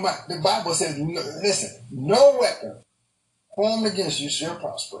hand, because the Bible says, listen, no weapon formed against you shall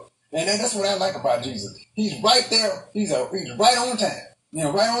prosper. And that's what I like about Jesus. He's right there. He's right on time.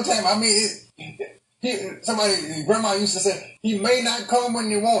 Right on time. I mean, grandma used to say, He may not come when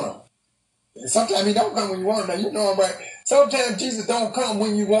you want Him. Sometimes He don't come when you want Him. Now, you know Him, right? Sometimes Jesus don't come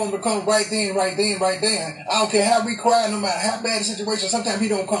when you want Him to come right then. I don't care how we cry, no matter how bad the situation, sometimes He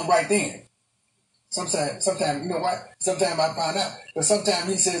don't come right then. Sometimes, you know what? Sometimes I find out. But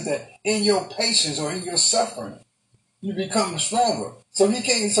sometimes he says that in your patience or in your suffering, you become stronger. So he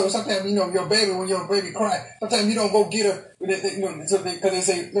can't. So sometimes, you know, when your baby cry, sometimes you don't go get her. You know, because they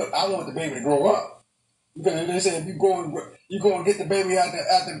say, look, I want the baby to grow up. Because they say if you go and get the baby out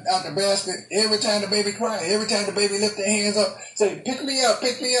the basket, every time the baby cry, every time the baby lift their hands up, say, pick me up,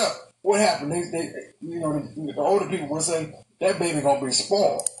 pick me up. What happened? They you know, the older people will say that baby gonna be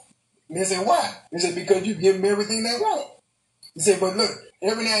spoiled. And they say, why? They say, because you give them everything they want. You say, but look,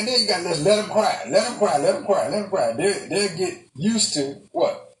 every now and then you gotta just let them cry, let them cry, let them cry, let them cry. They'll get used to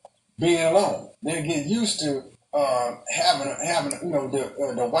what? Being alone. They'll get used to having you know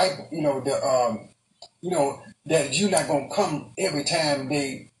the wife, you know you know that you're not gonna come every time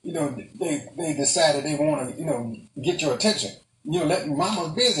they decided they want to, you know, get your attention. You know, let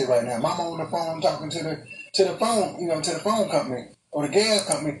mama's busy right now. Mama on the phone talking to the phone, you know, to the phone company or the gas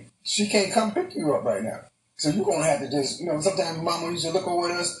company. She can't come pick you up right now. So you're going to have to just, you know, sometimes mama used to look over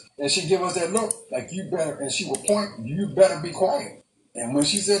at us and she'd give us that look like you better, and she would point, you better be quiet. And when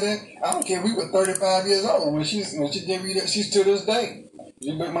she said that, I don't care, we were 35 years old. When she gave me that, she's to this day.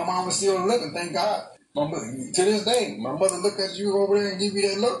 My mom was still living, thank God. To this day, my mother look at you over there and give you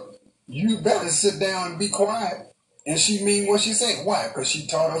that look. You better sit down and be quiet. And she mean what she said. Why? Because she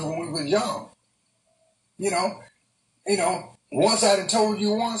taught us when we were young. You know, once I done told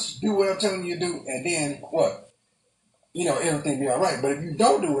you once, do what I'm telling you to do, and then what? You know, everything be all right. But if you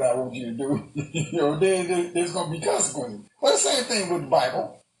don't do what I want you to do, you know, then there's going to be consequences. Well, the same thing with the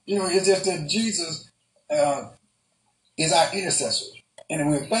Bible. You know, it's just that Jesus is our intercessor.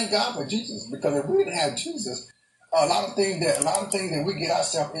 And we thank God for Jesus, because if we didn't have Jesus, a lot of things that we get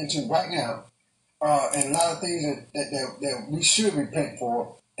ourselves into right now, and a lot of things that we should repent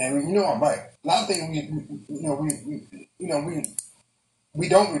for, and you know I'm right. A lot of things we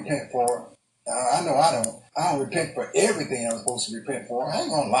don't repent for. I know I don't. I don't repent for everything I'm supposed to repent for. I ain't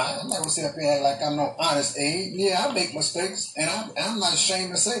gonna lie. I'm not gonna sit up here and act like I'm no honest Abe. Yeah, I make mistakes, and I'm not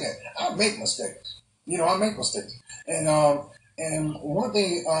ashamed to say that. I make mistakes. You know, I make mistakes. And one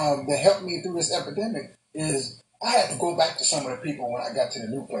thing that helped me through this epidemic is I had to go back to some of the people when I got to the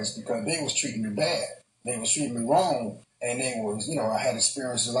new place, because they was treating me bad. They was treating me wrong, and they was, you know, I had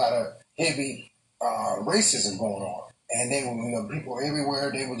experienced a lot of heavy racism going on. And they were, you know, people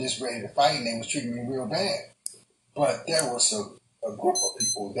everywhere, they were just ready to fight, and they was treating me real bad. But there was a group of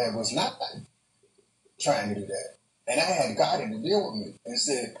people that was not trying to do that. And I had God to deal with me and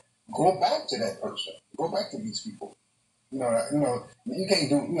said, go back to that person. Go back to these people. You know, you can't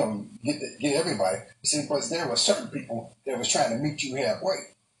do, you know, get everybody. You see, but there were certain people that was trying to meet you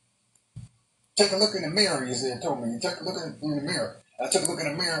halfway. Take a look in the mirror, he said, told me. Take a look in the mirror. I took a look in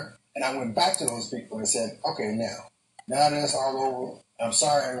the mirror, and I went back to those people and said, okay, now that it's all over, I'm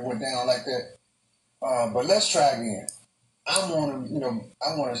sorry it went down like that, but let's try again. I want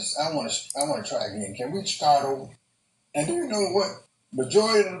to try again. Can we start over? And do you know what?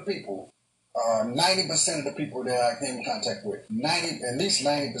 Majority of the people, 90% of the people that I came in contact with, at least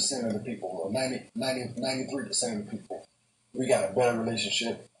 90% of the people, or 93% of the people, we got a better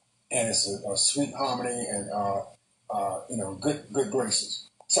relationship, and it's a sweet harmony and you know, good graces.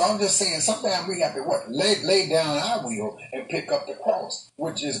 So I'm just saying, sometimes we have to lay down our wheel and pick up the cross,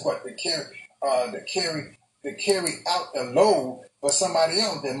 which is what to carry out the load for somebody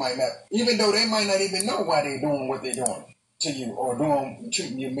else that might not, even though they might not even know why they're doing what they're doing to you, or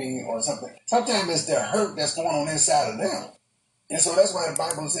treating you mean or something. Sometimes it's the hurt that's going on inside of them. And so that's why the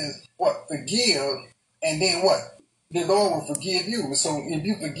Bible says, what? Forgive, and then what? The Lord will forgive you. So if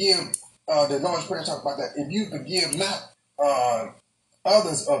you forgive, the Lord's Prayer talk about that, if you forgive not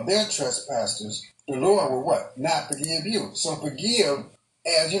others of their trespasses, the Lord will what? Not forgive you. So forgive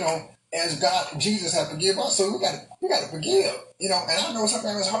as, you know, as God, Jesus has forgiven us. So we got to forgive, you know. And I know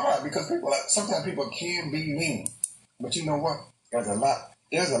sometimes it's hard, because sometimes people can be mean. But you know what? There's a lot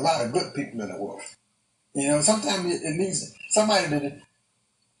of good people in the world. You know, sometimes it needs somebody to.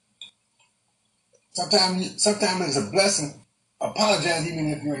 Sometimes it's a blessing. Apologize even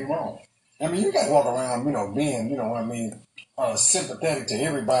if you ain't wrong. I mean, you got to walk around, you know, being, you know what I mean, sympathetic to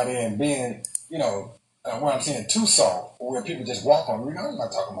everybody, and being, you know, what I'm saying, too soft, where people just walk on. You know, I'm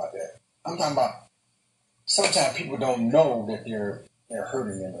not talking about that. I'm talking about sometimes people don't know that they're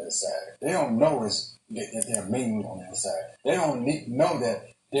hurting them inside. They don't know that they're mean on the inside. They don't know that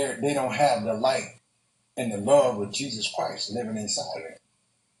they don't have the light and the love of Jesus Christ living inside of them.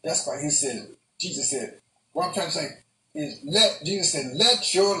 That's why Jesus said, what I'm trying to say is, Jesus said,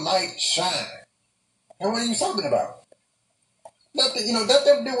 let your light shine. And what are you talking about? Let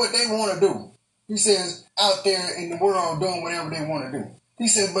them do what they want to do. He says, out there in the world doing whatever they want to do. He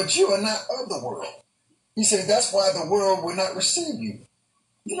says, but you are not of the world. He says that's why the world will not receive you.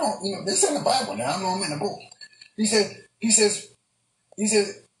 You know, this in the Bible now. I know I'm in the book. He says,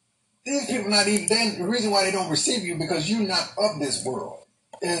 these people not even then. The reason why they don't receive you because you're not of this world,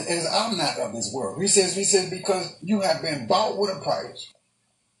 as I'm not of this world. He says because you have been bought with a price.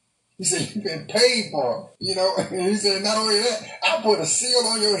 He said you've been paid for. You know, and he said not only that, I put a seal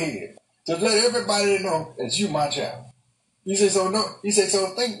on your head to let everybody know that you my child. He said so no. He said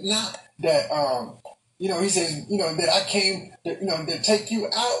so think not that you know. He says you know that I came to take you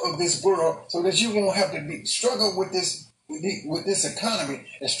out of this world so that you won't have to struggle with this. With this economy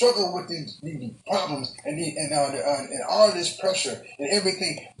and struggle with these problems and all this pressure and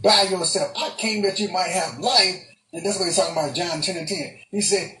everything by yourself. I came that you might have life, and that's what he's talking about, John 10:10. He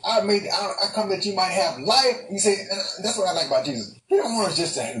said, I come that you might have life. He said, and that's what I like about Jesus. He don't want us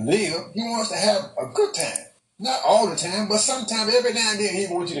just to live. He wants us to have a good time. Not all the time, but sometimes, every now and then, he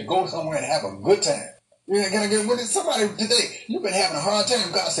wants you to go somewhere and have a good time. You're gonna get with somebody today. You've been having a hard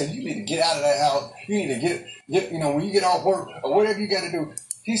time. God said you need to get out of that house. You need to get when you get off work or whatever you got to do.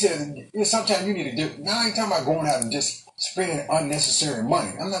 He said sometimes you need to do. Now I ain't talking about going out and just spending unnecessary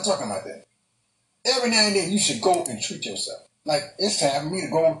money. I'm not talking about that. Every now and then you should go and treat yourself. Like it's time for me to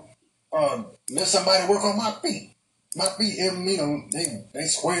go let somebody work on my feet. My feet, they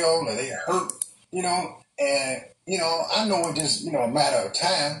swell or they hurt, and I know it's just a matter of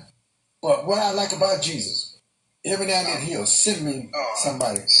time. But what I like about Jesus, every now and then he'll send me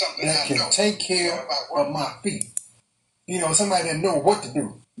somebody that can take care of my feet. Somebody that know what to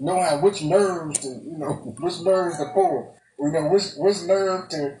do, know which nerves to pull, which nerve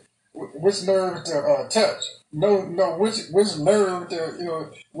to touch, know which nerve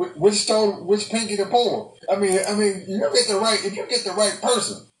to which toe, which pinky to pull. I mean, if you get the right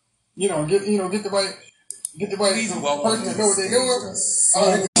person, get the right person to know what they're doing.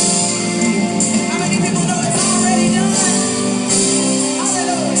 How many people know it's already done?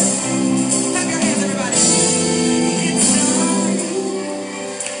 Hallelujah. Clap your hands, everybody. It's done.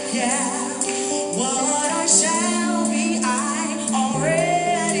 Yeah. What I shall be, I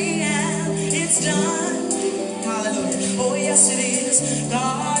already am. It's done. Hallelujah. Oh, yes, it is.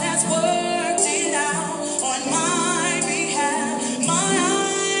 God has worked it out on my behalf. My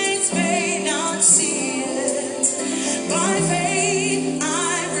eyes may not see it. By faith, I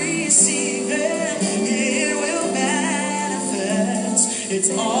receive it. It's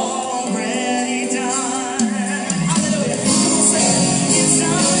already done. Hallelujah. Come on, say it. It's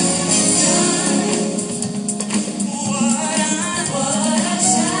done. It's done. What I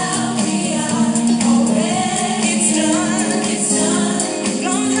shall be, I already. It's done. It's done.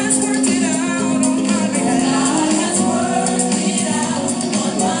 God has worked it out on my behalf. God has worked it out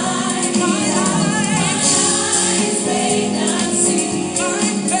on my eyes may not see. My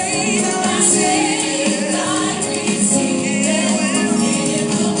faith I see. I receive it.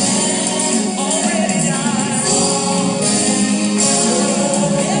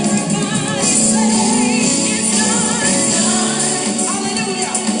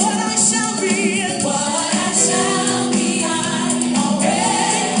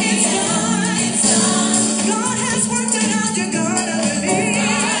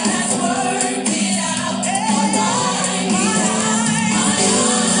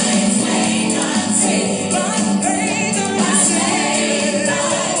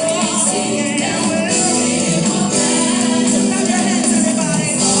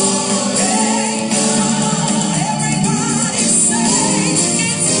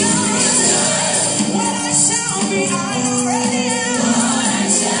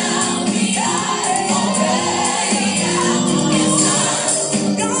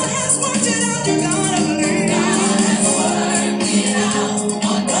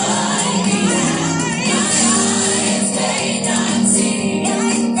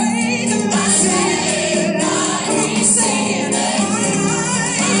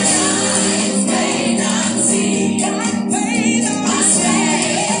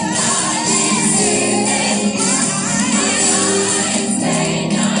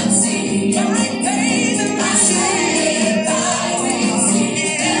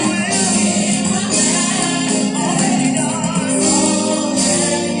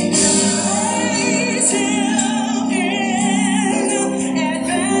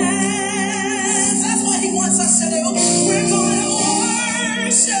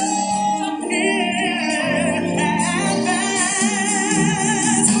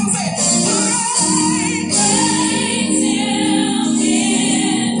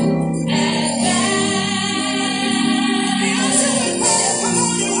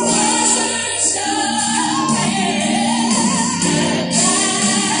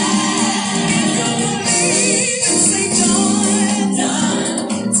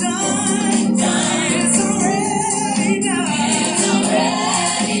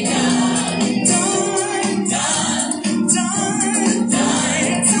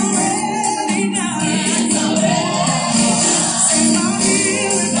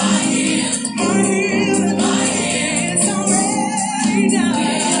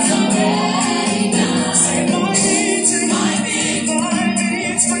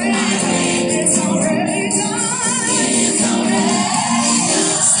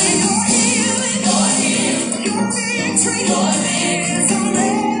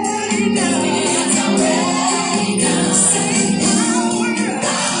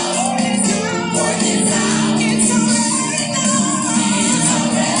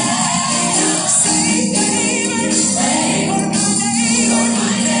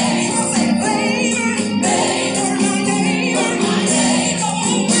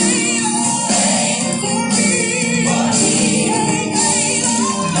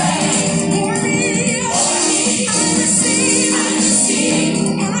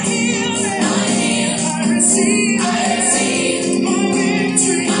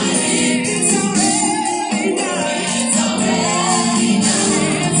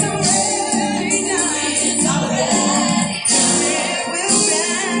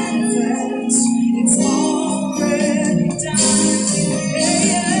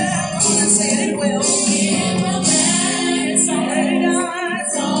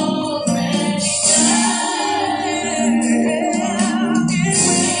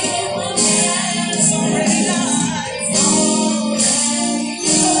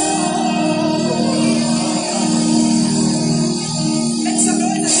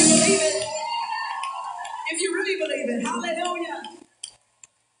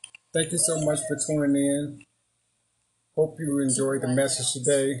 Thank you so much for tuning in. Hope you enjoyed the message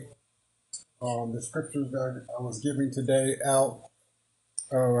today. The scriptures that I was giving today out,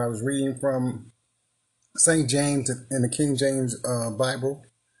 I was reading from St. James in the King James Bible,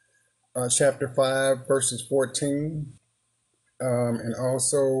 chapter 5, verses 14, and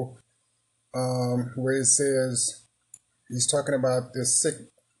also where it says, he's talking about the sick,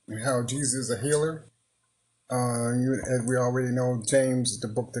 and how Jesus is a healer. As we already know, James is the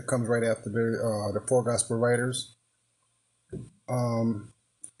book that comes right after the four gospel writers. And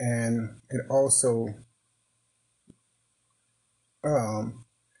it also,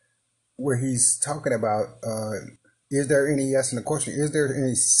 where he's talking about, is there any, asking the question, is there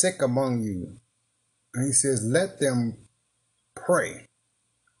any sick among you? And he says, let them pray.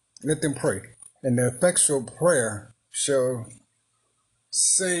 Let them pray. And the effectual prayer shall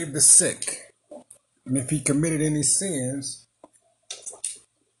save the sick. And if he committed any sins,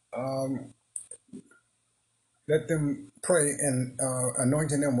 let them pray and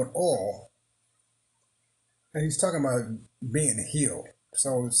anointing them with oil. And he's talking about being healed.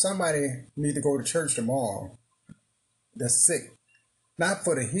 So somebody need to go to church tomorrow that's sick, not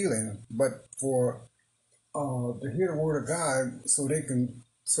for the healing, but for to hear the word of God,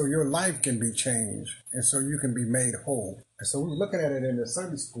 so your life can be changed, and so you can be made whole. And so we were looking at it in the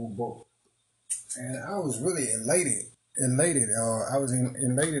Sunday school book, and I was really elated. I was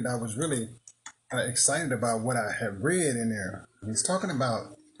elated. I was really excited about what I had read in there. He's talking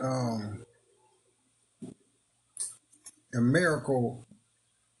about a miracle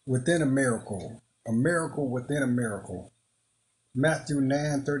within a miracle, a miracle within a miracle. Matthew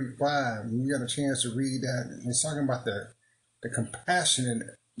 9:35. You got a chance to read that. He's talking about the compassion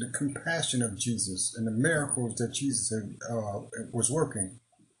of Jesus and the miracles that Jesus was working.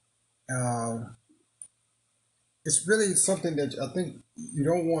 It's really something that I think you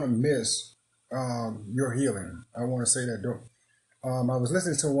don't want to miss. Your healing. I want to say that. I was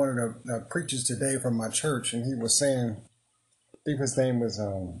listening to one of the preachers today from my church, and he was saying, I think his name was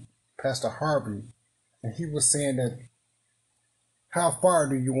Pastor Harvey, and he was saying that, how far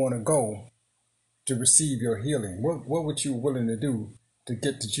do you want to go to receive your healing? What would you willing to do to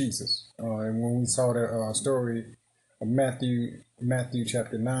get to Jesus? And when we saw the story of Matthew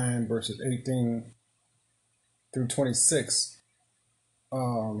chapter 9, verses 18 through 26,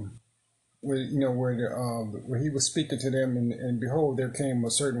 where he was speaking to them, and behold, there came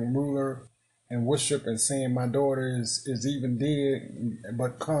a certain ruler and worship, and saying, my daughter is even dead,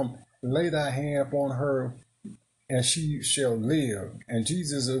 but come, lay thy hand upon her, and she shall live. And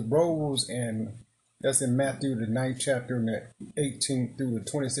Jesus arose, and that's in Matthew the 9th chapter, and the 18th through the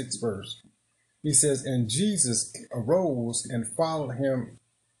 26th verse. He says, and Jesus arose and followed him,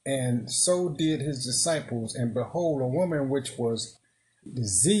 and so did his disciples. And behold, a woman which was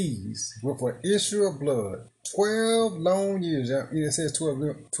diseased with an issue of blood 12 long years. It says 12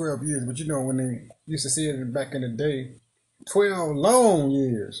 years, but when they used to see it back in the day, 12 long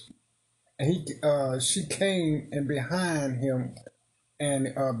years. And she came and behind him,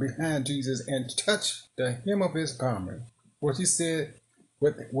 and behind Jesus, and touched the hem of his garment. What she said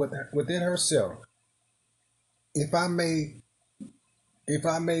within herself, if I may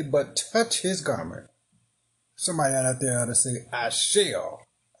but touch his garment. Somebody out there ought to say, I shall,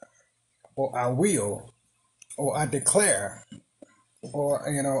 or I will, or I declare, or,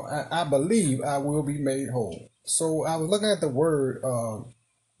 I believe I will be made whole. So I was looking at the word, I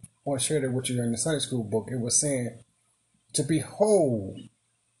want to share that with you in the Sunday school book. It was saying to be whole,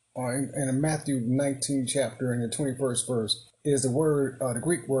 in the Matthew 19 chapter, in the 21st verse, is the word, the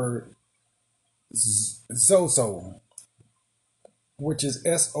Greek word, zozo, which is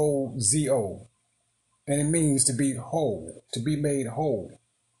S-O-Z-O. And it means to be whole, to be made whole,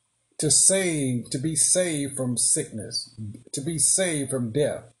 to be saved from sickness, to be saved from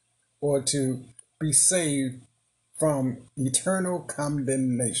death, or to be saved from eternal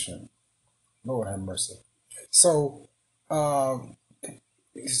condemnation. Lord have mercy. So,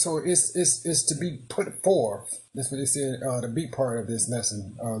 it's to be put forth. That's what they said. The B part of this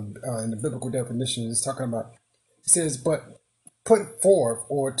lesson, in the biblical definition, is talking about. It says, but put forth,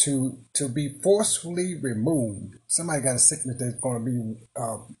 or to be forcefully removed. Somebody got a sickness that's going to be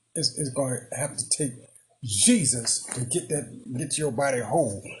is going to have to take Jesus to get your body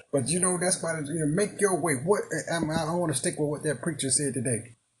whole. But that's why make your way. I want to stick with what that preacher said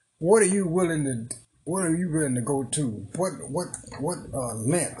today. What are you willing to go to? What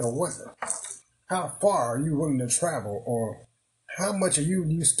length, or how far are you willing to travel, or how much are you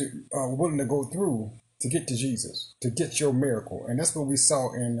willing to go through to get to Jesus, to get your miracle? And that's what we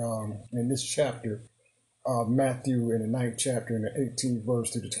saw in this chapter Matthew in the 9th chapter in the 18th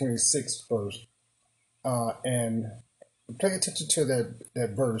verse to the 26th verse. And pay attention to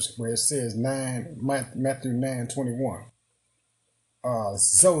that verse where it says Matthew 9:21.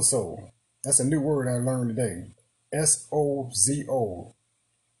 Sozo. That's a new word I learned today. S-O-Z-O.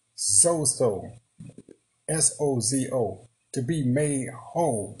 Sozo. S-O-Z-O. To be made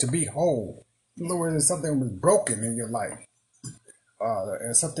whole. To be whole. In other words, something was broken in your life.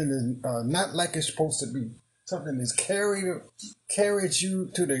 And something is not like it's supposed to be. Something that's carried you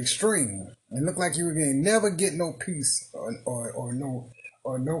to the extreme, and look like you can never get no peace or no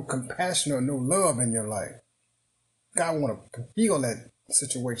compassion or no love in your life. God want to heal that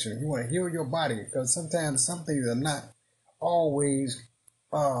situation. He want to heal your body, because sometimes some things are not always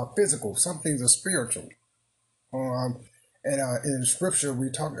physical. Some things are spiritual. And in Scripture, we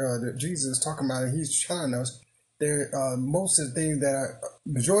talk that Jesus is talking about it. He's telling us there most of the things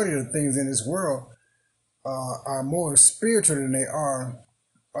majority of the things in this world are more spiritual than they are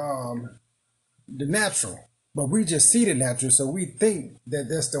the natural. But we just see the natural, so we think that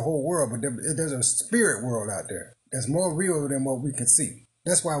that's the whole world. But there's a spirit world out there that's more real than what we can see.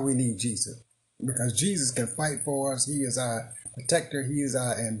 That's why we need Jesus, because Jesus can fight for us. He is our protector. He is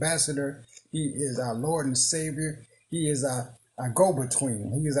our ambassador. He is our Lord and Savior. He is our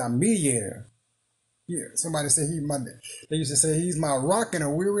go-between. He is our mediator. Yeah, somebody said they used to say he's my rock in a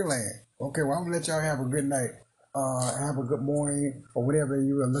weary land. Okay, well, I'm going to let y'all have a good night, have a good morning, or whatever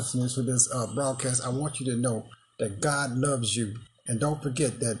you are listening to this broadcast. I want you to know that God loves you. And don't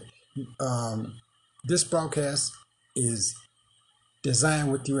forget that this broadcast is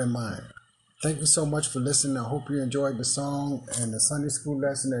designed with you in mind. Thank you so much for listening. I hope you enjoyed the song and the Sunday school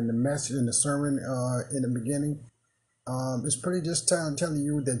lesson and the message and the sermon in the beginning. It's pretty just telling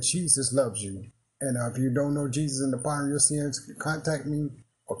you that Jesus loves you. And if you don't know Jesus and the pardon of your sins, contact me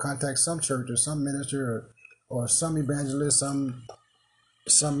or contact some church or some minister or some evangelist, some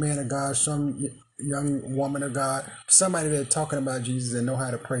man of God, some young woman of God, somebody that's talking about Jesus and know how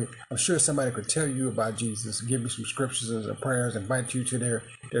to pray. I'm sure somebody could tell you about Jesus, give you some scriptures and prayers, invite you to their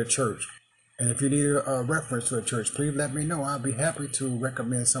church. And if you need a reference to a church, please let me know. I'll be happy to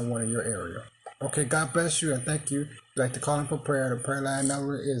recommend someone in your area. Okay, God bless you and thank you. If you'd like to call in for prayer, the prayer line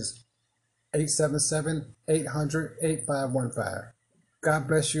number is 877-800-8515. God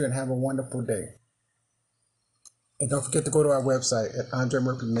bless you and have a wonderful day. And don't forget to go to our website at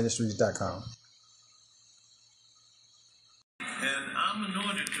AndreMurphyMinistries.com. And I'm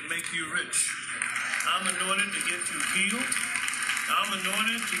anointed to make you rich. I'm anointed to get you healed. I'm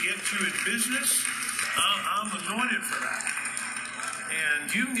anointed to get you in business. I'm anointed for that.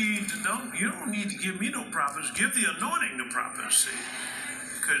 And you don't need to give me no prophecy. Give the anointing the prophecy.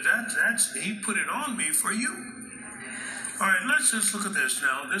 Because he put it on me for you. All right, let's just look at this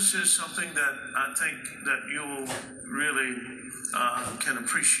now. This is something that I think that you'll really can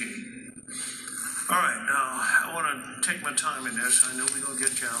appreciate. All right, now I want to take my time in this. I know we don't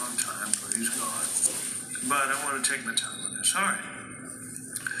get you out on time, praise God. But I want to take my time on this. All right.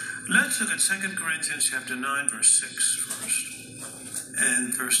 Let's look at 2 Corinthians chapter 9, verse 6 first.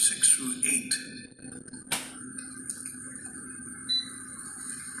 And verse 6 through 8.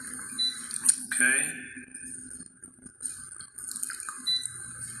 Okay?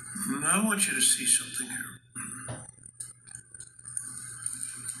 Now I want you to see something here.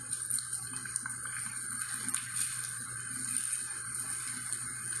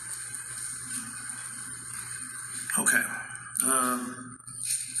 Okay. All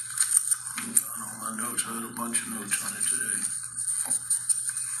my notes, I had a bunch of notes on it today.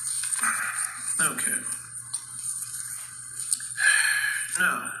 Okay.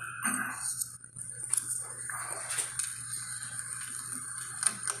 Now,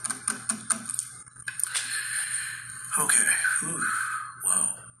 okay. Whew. Wow.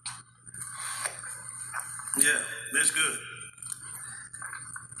 Yeah, that's good.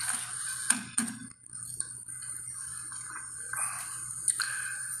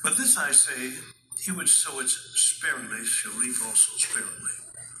 But this I say, he which soweth sparingly shall reap also sparingly.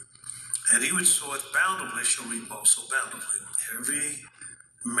 And he which soweth bountifully shall reap also bountifully. Every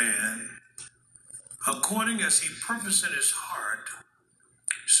man, according as he purposed in his heart,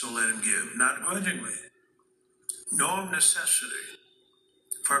 so let him give, not grudgingly, nor of necessity.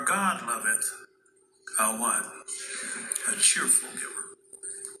 For God loveth a what? A cheerful giver.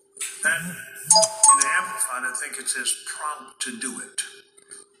 And in the Amplified, I think it says prompt to do it.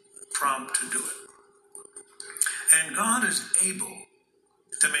 Prompt to do it. And God is able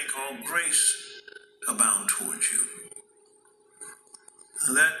to make all grace abound towards you.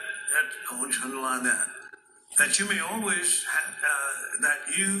 That I want you to underline that. That you may always, that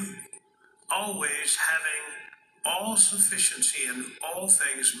you always having all sufficiency in all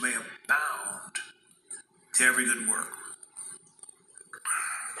things may abound to every good work.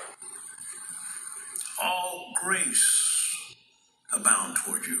 All grace abound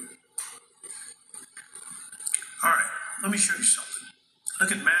toward you. All right, let me show you something.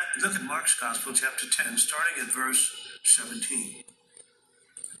 Look at Mark's Gospel, chapter 10, starting at verse 17.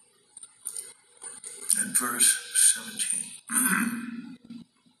 At verse 17.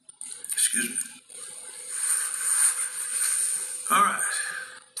 Excuse me. All right.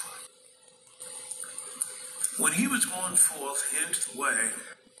 When he was going forth into the way,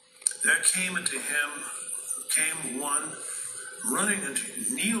 there came one running unto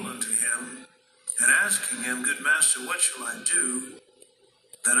kneel unto him, and asking him, Good master, what shall I do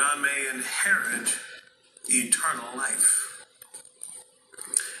that I may inherit eternal life?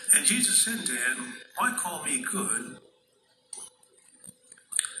 And Jesus said to him, Why call me good?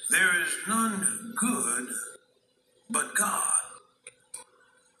 There is none good but God.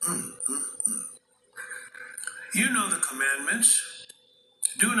 You know the commandments.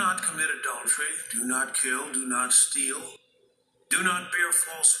 Do not commit adultery. Do not kill. Do not steal. Do not bear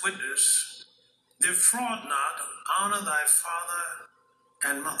false witness. Defraud not. Honor thy father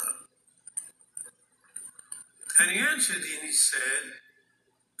and mother. And he answered and he said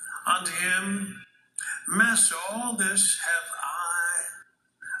unto him, Master, all this have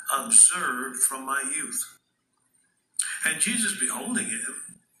I observed from my youth. And Jesus, beholding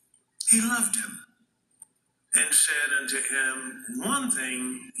him, he loved him, and said unto him, One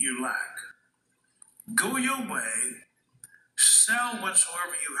thing you lack. Go your way, sell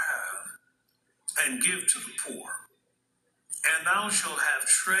whatsoever you have, and give to the poor, and thou shalt have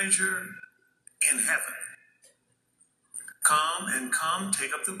treasure in heaven. Come,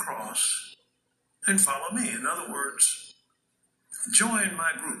 take up the cross, and follow me. In other words, join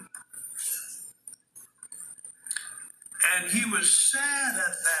my group. And he was sad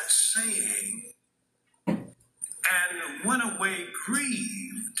at that saying, and went away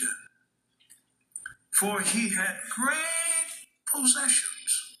grieved, for he had great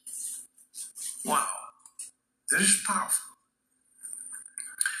possessions. Wow, this is powerful.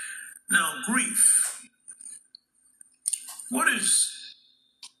 Now, grief. What is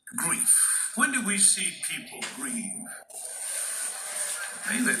grief? When do we see people grieve?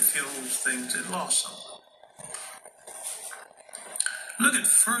 Maybe they feel things they lost something. Look at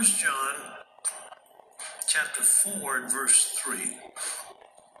 1 John chapter 4 and verse 3.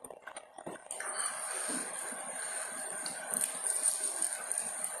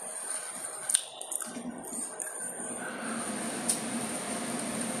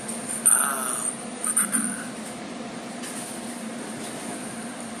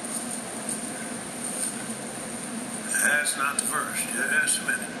 That's not the verse. Just a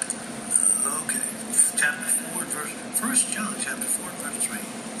minute. Okay. Chapter 4 verse 1 John chapter 4 verse 3.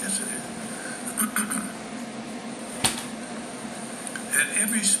 Yes it is. And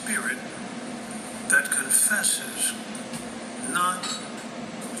every spirit that confesses not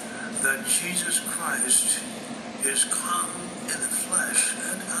that Jesus Christ is come in the flesh.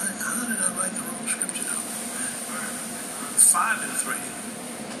 And how did I write the wrong scripture down? 5 and 3.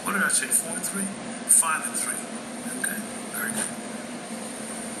 What did I say? 4 and 3? 5 and 3. Okay, very good.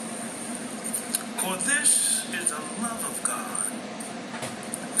 For this is the love of God,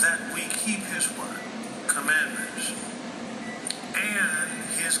 that we keep his word, commandments. And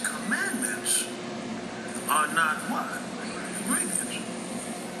his commandments are not what? Grievous.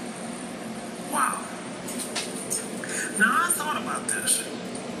 Wow. Now I thought about this.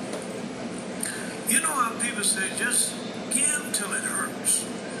 You know how people say, just give till it hurts.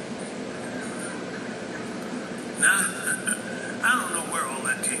 Now, I don't know where all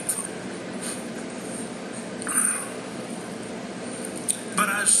that came from. But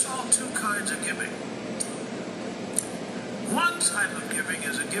I saw two kinds of giving. One type of giving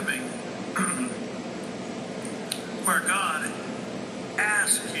is a giving where God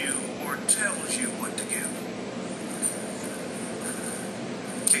asks you or tells you what to give.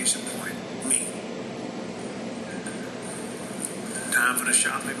 Case in point, me. Time for the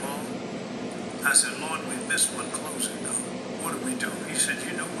shopping mall. I said, Lord, we missed one closing though. What do we do? He said,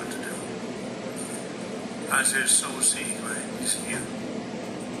 you know what to do. I said, sow a seed, right? He said, yeah.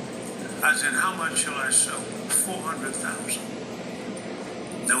 I said, how much shall I sow? 400,000.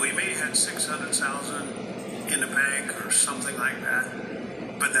 Now, we may have had 600,000 in the bank or something like that,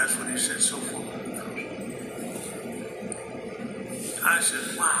 but that's what he said, so 400,000. I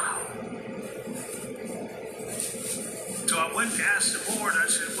said, wow. So I went to ask the board, I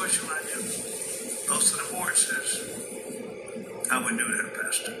said, what shall I do? Most of the board says, I wouldn't do that,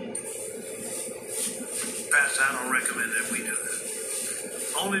 Pastor. Pastor, I don't recommend that we do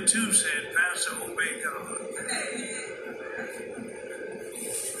that. Only two said, Pastor, obey God.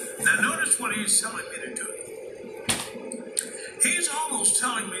 Now notice what he's telling me to do. He's almost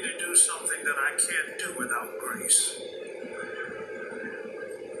telling me to do something that I can't do without grace.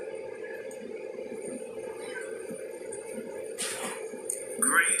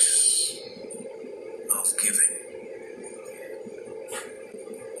 Grace of giving.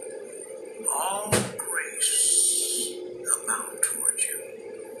 All grace abound towards you.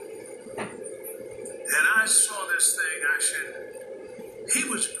 And I saw this thing, I said, he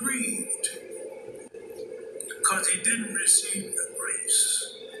was grieved because he didn't receive the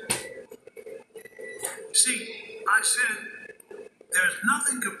grace. See, I said, there's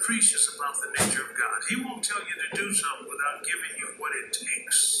nothing capricious about the nature of God. He won't tell you to do something without giving you what it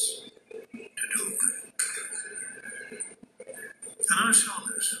takes to do it. And I saw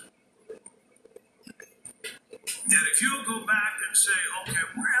this. And if you'll go back and say, okay,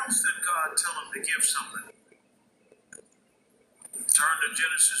 where else did God tell him to give something? Turn to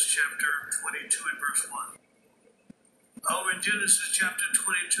Genesis chapter 22 and verse 1. Over in Genesis chapter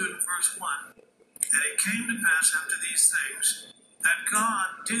 22 and verse 1, and it came to pass after these things that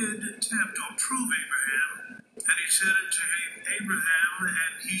God did tempt or prove Abraham, and he said unto him, Abraham,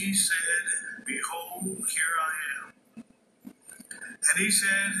 and he said, Behold, here I am. And he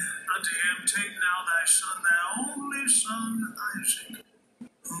said unto him, Take now thy son, thy only son Isaac,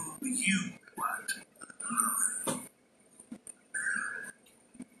 whom you what? Love.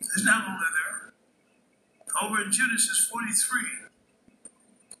 It's not only there. Over in Genesis 43,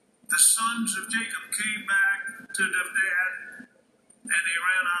 the sons of Jacob came back to their dad, and they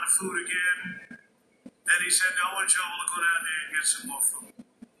ran out of food again. And he said, I want y'all to go down there and get some more food.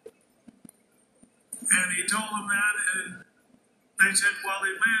 And he told them that, and they said, well,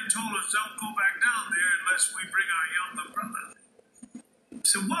 the man told us don't go back down there unless we bring our younger brother. I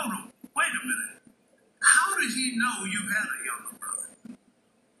said, well, wait a minute. How did he know you had a younger brother?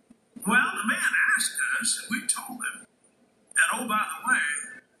 Well, the man asked us, and we told him. And oh, by the way,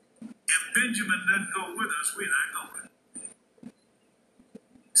 if Benjamin doesn't go with us, we're not going.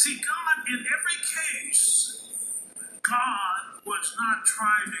 See, God, in every case, God was not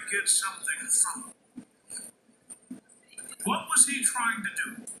trying to get something from them. What was he trying to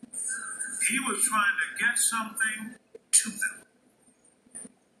do? He was trying to get something to them.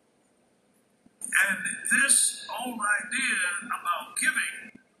 And this whole idea about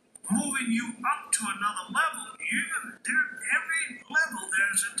giving, moving you up to another level, every level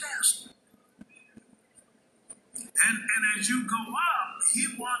there's a test. And as you go up, he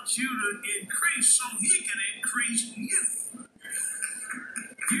wants you to increase so he can increase you.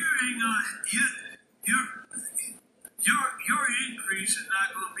 Your increase is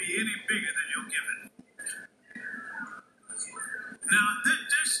not going to be any bigger than your giving. Now,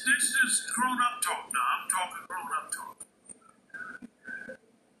 this is grown-up talk now. I'm talking grown-up talk.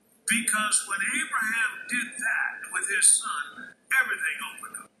 Because when Abraham did that with his son, everything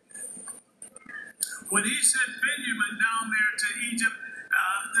opened up. When he sent Benjamin down there to Egypt,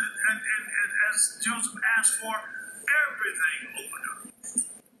 and as Joseph asked for, everything opened up.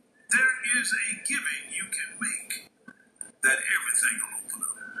 There is a giving you can make that everything will open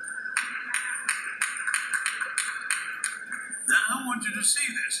up. Now, I want you to see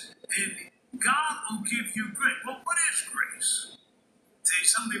this. And God will give you grace. Well, what is grace? See,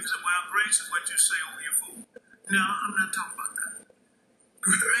 some people say, well, grace is what you say over your food. No, I'm not talking about that.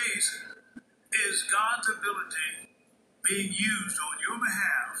 Grace is God's ability being used on your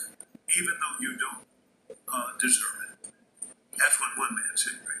behalf, even though you don't deserve it. That's what one man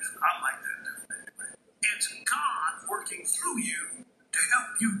said, grace. I like that definition. It's God working through you to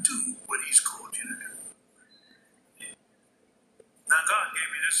help you do what he's called you to do. Now, God gave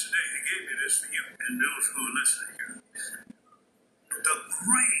me this today. He gave me this for you and those who are listening here. The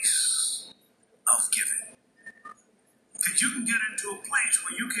grace of giving. That you can get into a place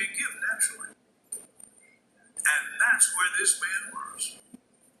where you can't give naturally. And that's where this man was.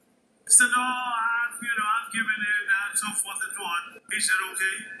 He said, I've given it and so forth and so on. He said,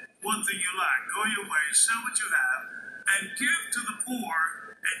 okay, one thing you like, go your way, sell what you have, and give to the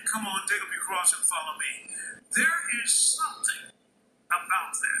poor, and come on, take up your cross and follow me. There is something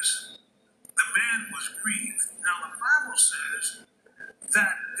about this. The man was grieved. Now, the Bible says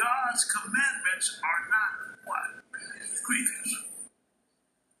that God's commandments are not what? Grievous.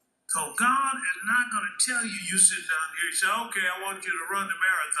 So God is not going to tell you, you sit down here, you say, okay, I want you to run the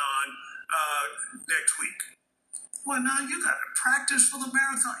marathon next week. Well, now you got to practice for the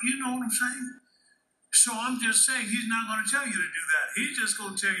marathon. You know what I'm saying? So I'm just saying he's not going to tell you to do that. He's just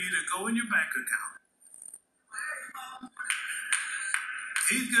going to tell you to go in your bank account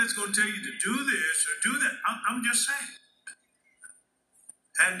he's just going to tell you to do this or do that. I'm just saying.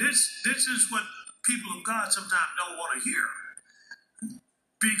 And this is what people of God sometimes don't want to hear.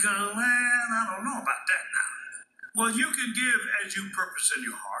 Because, well, I don't know about that now. Well, you can give as you purpose in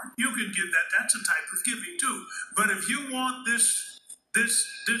your heart. You can give that. That's a type of giving too. But if you want this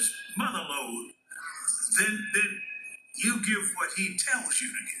mother load, then you give what he tells you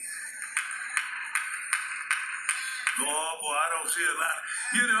to give. Oh boy, I don't see a lot.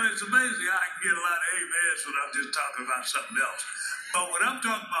 It's amazing how I can get a lot of amens when I'm just talking about something else. But when I'm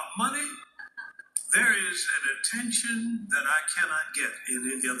talking about money, there is an attention that I cannot get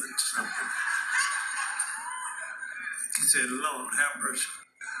in any other subject. He said, Lord, have mercy.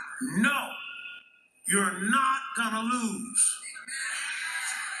 No, you're not gonna lose.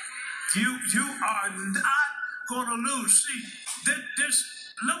 You are not gonna lose. See,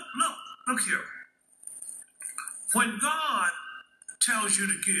 look here. When God tells you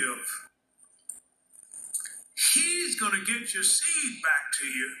to give, he's going to get your seed back to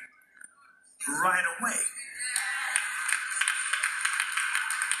you right away.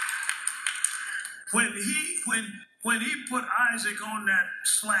 When he put Isaac on that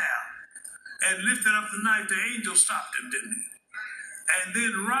slab and lifted up the knife, the angel stopped him, didn't he? And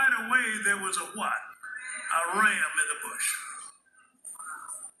then right away there was a what? A ram in the bush.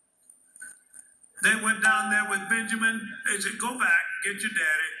 They went down there with Benjamin. They said, go back, get your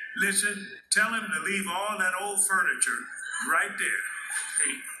daddy. Listen, tell him to leave all that old furniture right there.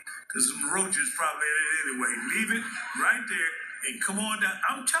 Because some roaches probably in it anyway. Leave it right there and come on down.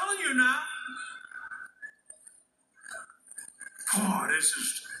 I'm telling you now. Oh, this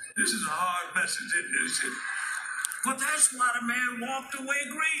is a hard message, isn't it? But that's why the man walked away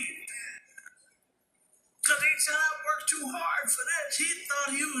grieved. Because he said, I worked too hard for this. He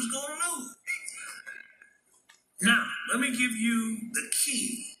thought he was going to lose. Now, let me give you the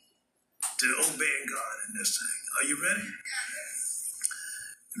key to obeying God in this thing. Are you ready?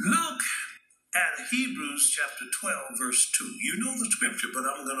 Look at Hebrews chapter 12, verse 2. You know the scripture, but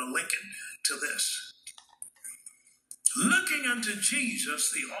I'm going to link it to this. Looking unto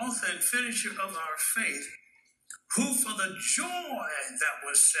Jesus, the author and finisher of our faith, who for the joy that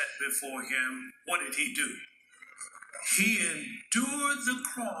was set before him, what did he do? He endured the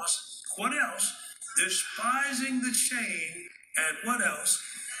cross. What else? Despising the shame, and what else?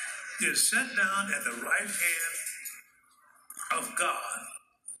 Is set down at the right hand of God.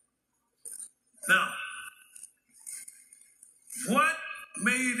 Now, what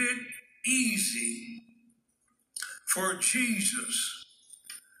made it easy for Jesus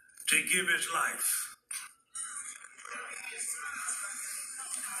to give his life?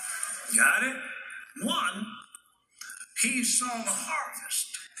 Got it? One, he saw the harvest.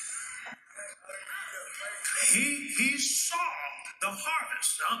 He saw the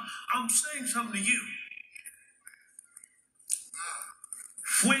harvest. I'm saying something to you.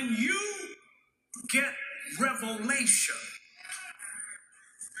 When you get revelation,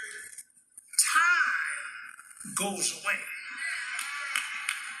 time goes away.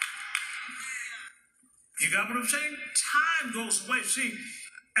 You got what I'm saying? Time goes away. See,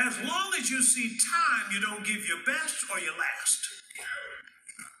 as long as you see time, you don't give your best or your last.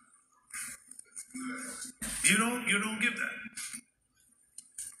 You don't give that.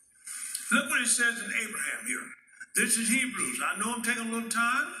 Look what it says in Abraham here. This is Hebrews. I know I'm taking a little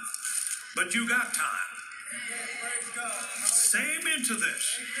time, but you got time. Same into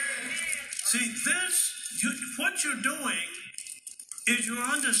this. See, what you're doing is you're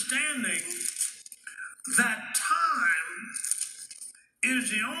understanding that time is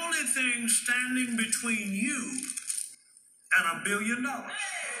the only thing standing between you and $1 billion.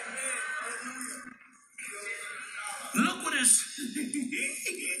 Look what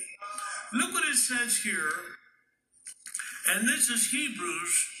it says here, and this is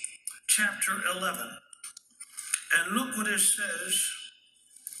Hebrews chapter 11. And look what it says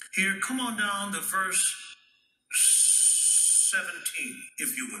here. Come on down to verse 17,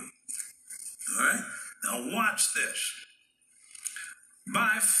 if you will. All right? Now watch this.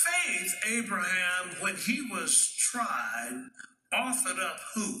 By faith, Abraham, when he was tried, offered up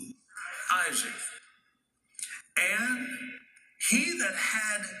who? Isaac. And he that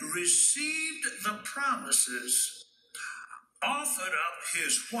had received the promises offered up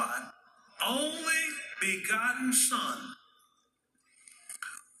his what? Only begotten son,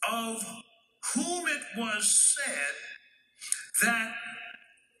 of whom it was said that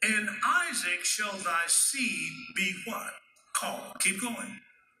in Isaac shall thy seed be what? Called. Keep going.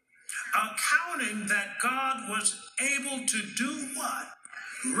 Accounting that God was able to do what?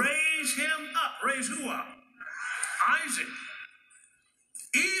 Raise him up. Raise who up? Isaac.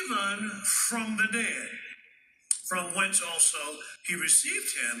 even from the dead, from whence also he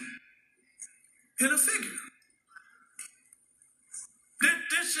received him in a figure.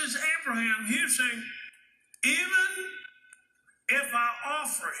 This is Abraham here saying, even if I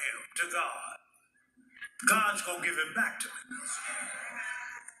offer him to God, God's going to give him back to me.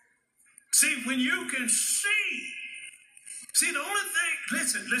 See, when you can see the only thing,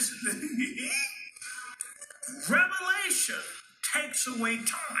 listen, revelation takes away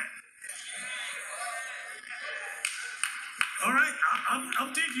time. All right,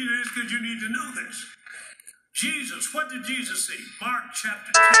 I'm teaching you this because you need to know this. Jesus, what did Jesus see? Mark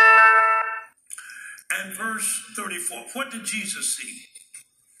chapter 10 and verse 34. What did Jesus see?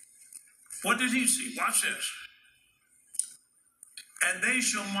 What did he see? Watch this. And they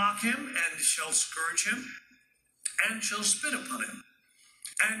shall mock him, and shall scourge him, and shall spit upon him,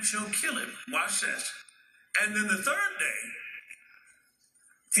 and shall kill him. Watch this. And then the third day,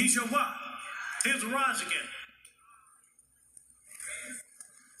 he shall what? He'll arise again.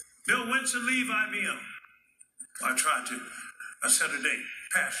 Bill Winston leave IBM. I tried to. I set a date.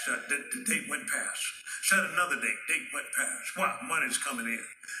 Passed. The date went past. Set another date. Date went past. Wow, money's coming in.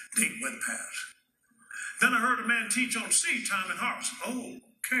 Date went past. Then I heard a man teach on seed time and harvest. Oh,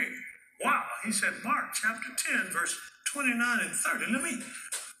 okay. Wow. He said, Mark chapter 10, verse 29 and 30. Let me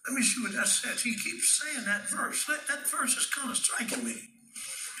see what that says. He keeps saying that verse. That verse is kind of striking me.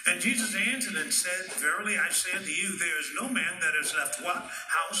 And Jesus answered and said, Verily I say unto you, there is no man that has left what?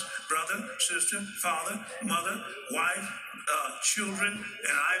 House, brother, sister, father, mother, wife, children,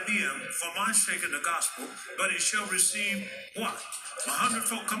 and IBM for my sake in the gospel, but he shall receive what?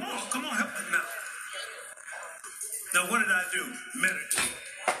 100-fold. Come on, help me now. Now what did I do? Meditate.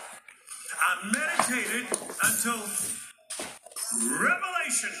 I meditated until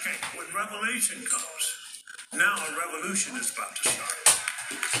revelation came. When revelation comes, now a revolution is about to start.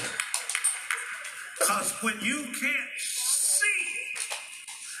 Because when you can't see,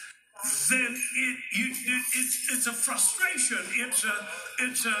 then it's a frustration. It's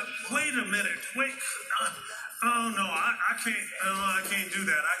a wait a minute, wait. Oh no, I can't do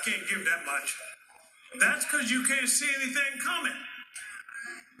that. I can't give that much. That's because you can't see anything coming.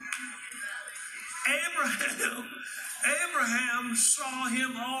 Abraham saw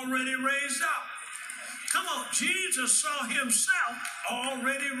him already raised up. Come on, Jesus saw himself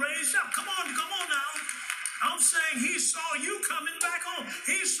already raised up. Come on now. I'm saying he saw you coming back home.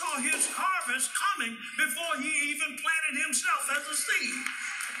 He saw his harvest coming before he even planted himself as a seed.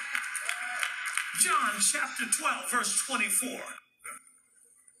 John chapter 12, verse 24.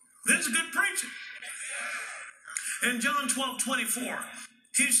 This is good preaching. In John 12:24,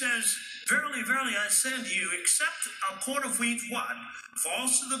 he says, Verily, verily, I say unto you, except a corn of wheat, what?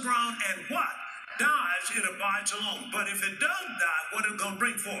 Falls to the ground and what? Dies, it abides alone. But if it does die, what is it going to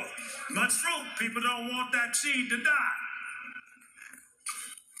bring forth? Much fruit. People don't want that seed to die.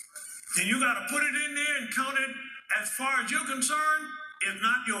 Then you got to put it in there and count it as far as you're concerned, it's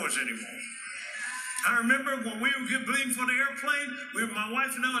not yours anymore. I remember when we were believing for the airplane, my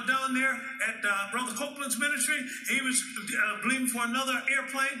wife and I were down there at Brother Copeland's ministry. He was believing for another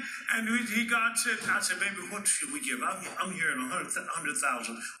airplane, and God said, I said, baby, what should we give? I'm hearing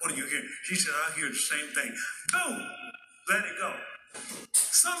 100,000. What do you hear? She said, I hear the same thing. Boom, let it go.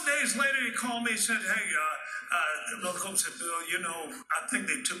 Some days later, he called me and said, hey, Brother Copeland said, Bill, I think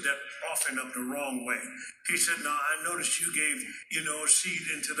they took that offering up the wrong way. He said, no, I noticed you gave, a seed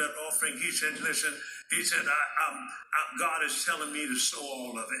into that offering. He said, listen, God is telling me to sow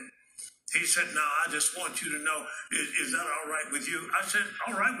all of it. He said, no, I just want you to know, is that all right with you? I said,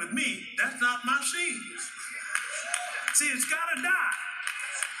 all right with me. That's not my seed. See, it's got to die.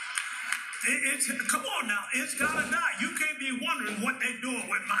 Come on now, it's got to die. You can't be wondering what they're doing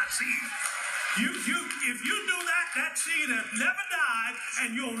with my seed. If you do that seed has never died,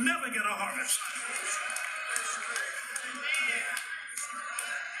 and you'll never get a harvest.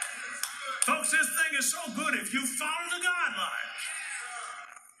 Folks, this thing is so good if you follow the guidelines.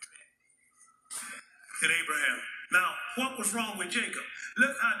 Did Abraham. Now, what was wrong with Jacob?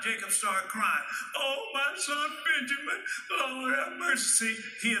 Look how Jacob started crying. Oh, my son Benjamin. Oh, have mercy. See,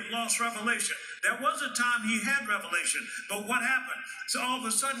 he had lost revelation. There was a time he had revelation. But what happened? So all of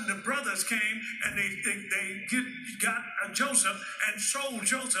a sudden the brothers came and they got Joseph and sold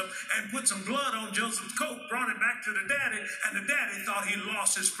Joseph and put some blood on Joseph's coat, brought it back to the daddy, and the daddy thought he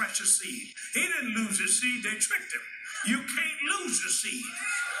lost his precious seed. He didn't lose his seed. They tricked him. You can't lose your seed.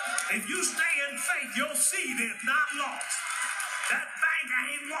 If you stay in faith, your seed is not lost. That bank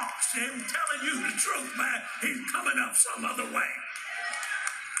ain't lost. I'm telling you the truth, man. He's coming up some other way.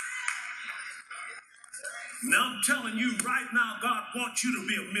 Now I'm telling you right now, God wants you to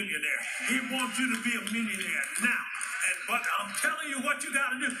be a millionaire. He wants you to be a millionaire now. But I'm telling you what you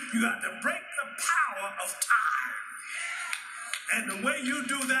got to do. You got to break the power of time. And the way you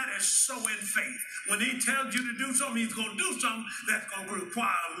do that is sow in faith. When he tells you to do something, he's going to do something that's going to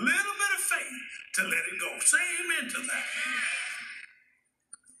require a little bit of faith to let it go. Say amen to that.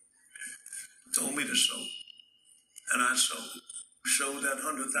 Told me to sow. And I sowed. Sowed that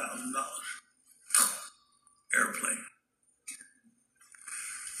 $100,000. Airplane.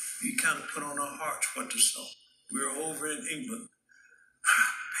 He kind of put on our hearts what to sow. We were over in England.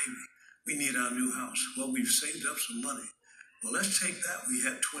 Baby, we need our new house. Well, we've saved up some money. Well, let's take that. We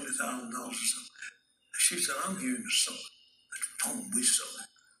had $20,000 or something. She said, I'm here to sow. Boom, we sowed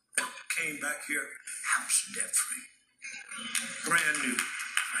it. Came back here, house debt free. Brand new.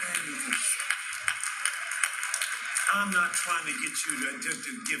 Brand new. I'm not trying to get you to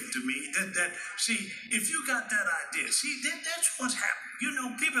give to me. See, if you got that idea, see, that's what's happened. You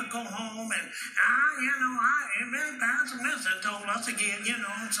know, people go home and, Pastor Winston told us again,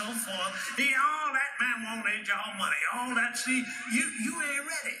 and so forth. All that man wanted y'all money. All that, see, you ain't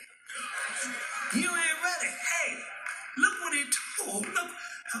ready. You ain't ready. Hey, look what he told. Look,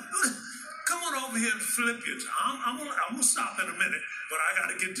 come on over here to Philippians. I'm gonna stop in a minute, but I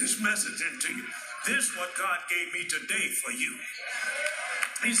got to get this message into you. This is what God gave me today for you.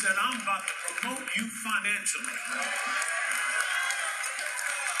 He said, I'm about to promote you financially.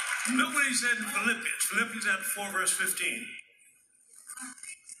 Look what he said in Philippians. Philippians chapter 4, verse 15.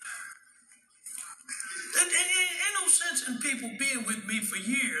 Ain't no sense in people being with me for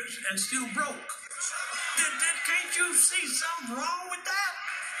years and still broke. Can't you see something wrong with that?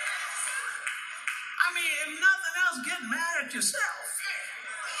 I mean, if nothing else, get mad at yourself.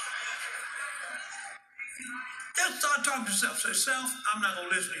 Just start talking to yourself. Say, self, I'm not going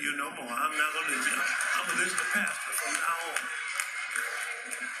to listen to you no more. I'm not going to listen. I'm going to listen to Pastor from now on.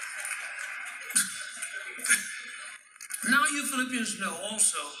 Now you Philippians know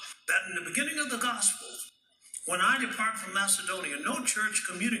also that in the beginning of the gospel, when I depart from Macedonia, no church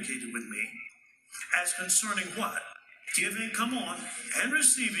communicated with me as concerning what? Giving, come on, and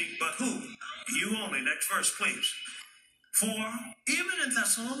receiving, but who? You only. Next verse, please. For even in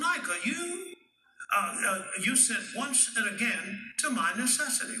Thessalonica, you sent once and again to my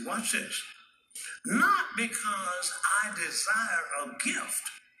necessity. Watch this. Not because I desire a gift,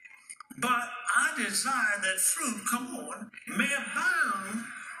 but I desire that fruit, come on, may abound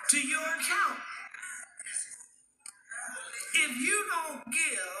to your account. If you don't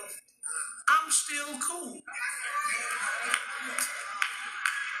give, I'm still cool.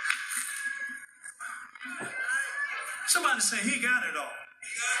 Somebody say, he got it all.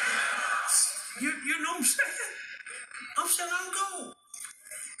 You know what I'm saying? I'm saying I'm cool.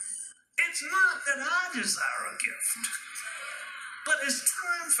 It's not that I desire a gift, but it's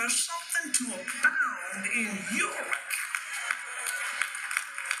time for something to abound in your account.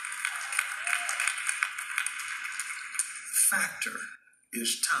 Factor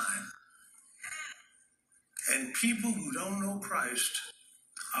is time. And people who don't know Christ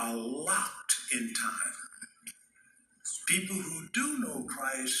are locked in time. People who do know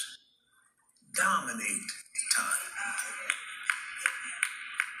Christ dominate time.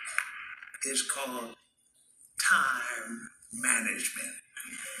 It's called time management.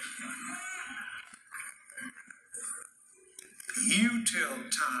 You tell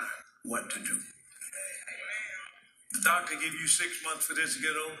time what to do. The doctor give you 6 months for this to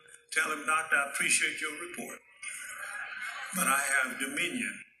get over. Tell him, doctor, I appreciate your report, but I have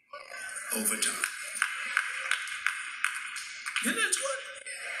dominion over time. Isn't that good?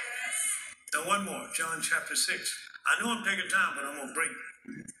 Now one more, John chapter 6. I know I'm taking time, but I'm gonna break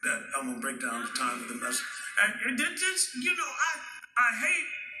down the time of the message. And this, I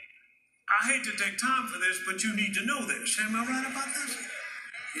hate to take time for this, but you need to know this. Am I right about this?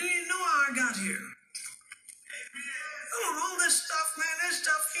 You need to know how I got here. All this stuff, man,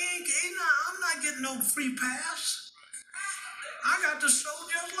 I'm not getting no free pass. I got to sow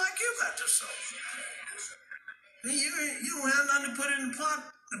just like you got to sow. You don't have nothing to put in the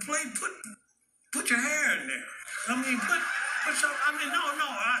plate. Put your hair in there. I mean, put some. I mean, no.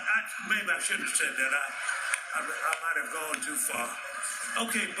 Maybe I shouldn't have said that. I might have gone too far.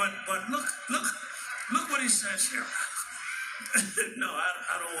 Okay, but look what he says here. No,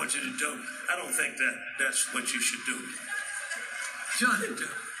 I don't want you to do. I don't think that's what you should do. John,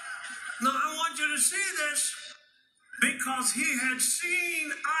 no, I want you to see this because he had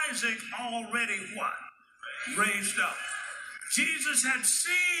seen Isaac already what? Raised up. Jesus had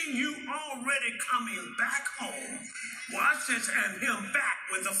seen you already coming back home. Watch this, and him back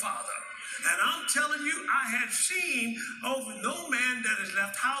with the Father. And I'm telling you, I had seen over no man that has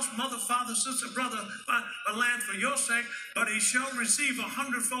left house, mother, father, sister, brother, a land for your sake, but he shall receive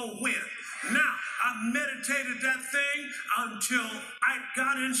 100-fold win. Now, I meditated that thing until I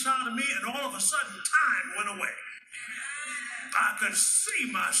got inside of me, and all of a sudden, time went away. I could see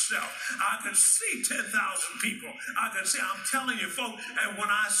myself. I could see 10,000 people. I could see, I'm telling you, folks, and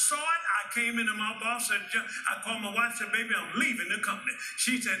when I saw it, I came into my boss, I called my wife, said, baby, I'm leaving the company.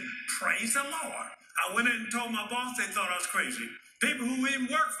 She said, praise the Lord. I went in and told my boss, they thought I was crazy. People who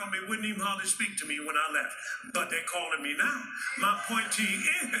even work for me wouldn't even hardly speak to me when I left. But they're calling me now. My point to you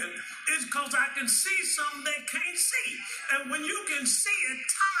is because I can see something they can't see. And when you can see it,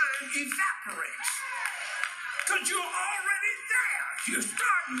 time evaporates. Because you're already there. You're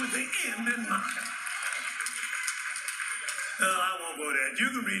starting with the end in mind. I won't go there.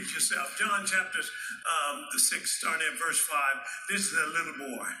 You can read it yourself. John chapter 6, starting at verse 5. This is a little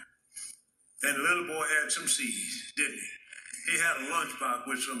boy. And the little boy had some seeds, didn't he? He had a lunchbox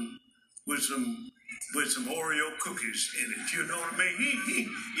with some Oreo cookies in it. You know what I mean?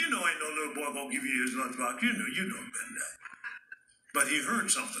 You know ain't no little boy gonna give you his lunchbox. You know better that. But he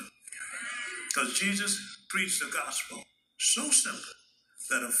heard something. Because Jesus preached the gospel so simple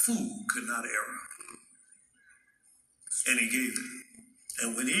that a fool could not err. And he gave it.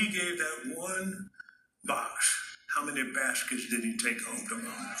 And when he gave that one box, how many baskets did he take home to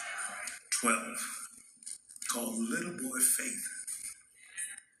mom? 12. Called little boy faith.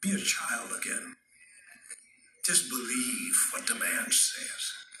 Be a child again. Just believe what the man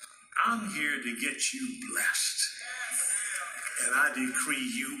says. I'm here to get you blessed. And I decree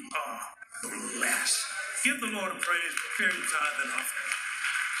you are blessed. Give the Lord a praise, prepare your tithe and offering.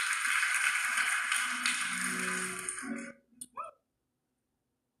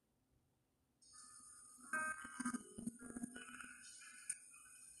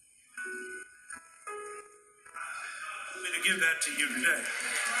 Give that to you today.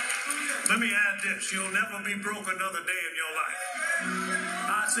 Let me add this. You'll never be broke another day in your life.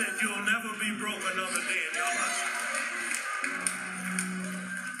 I said you'll never be broke another day in your life.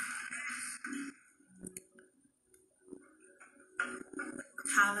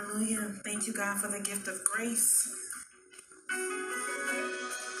 Hallelujah. Thank you, God, for the gift of grace.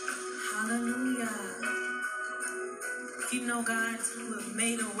 Hallelujah. You know, God, who have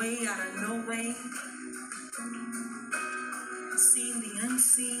made a way out of no way. Seen the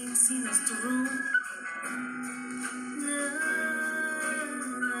unseen, seen us through.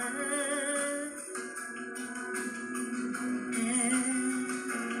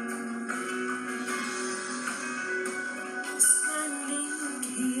 Standing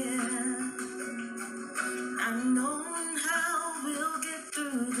here, I've known how we'll get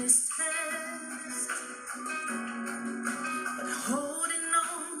through this test, but holding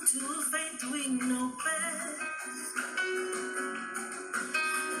on to faith we know best.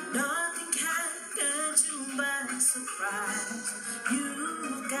 Nothing can catch you by surprise. You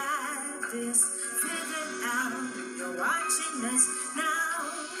got this figured out. You're watching us now.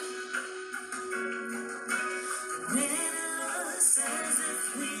 When it looks as if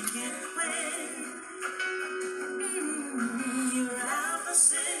we can't win, you're out of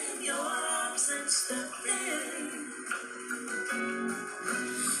sin, your arms and step in.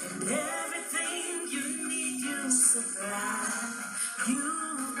 And everything you need, you supply. You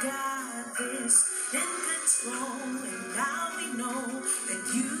got this in control, and now we know that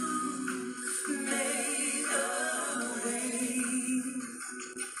you made a way.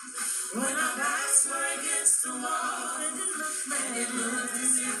 When our backs were against the wall, and it looked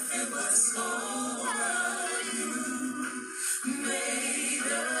as if it was over, you made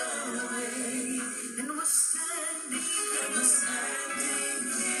a way. And we're standing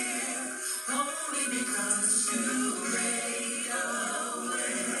here, only because you made a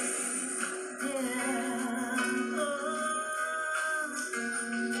way.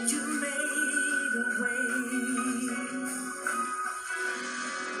 You made a way.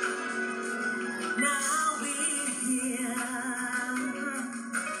 Now we're here,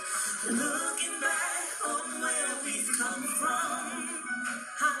 looking back on where we've come from.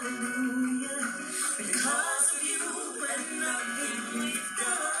 Hallelujah. Because of you and nothing we've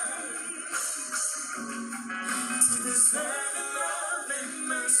done to deserve the love and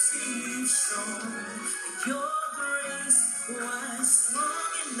mercy you've shown. Your grace was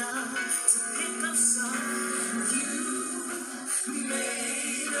strong enough to pick us up. You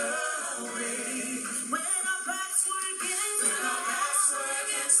made a way when our backs were against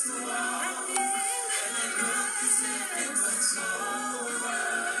the wall, and it looked as if it was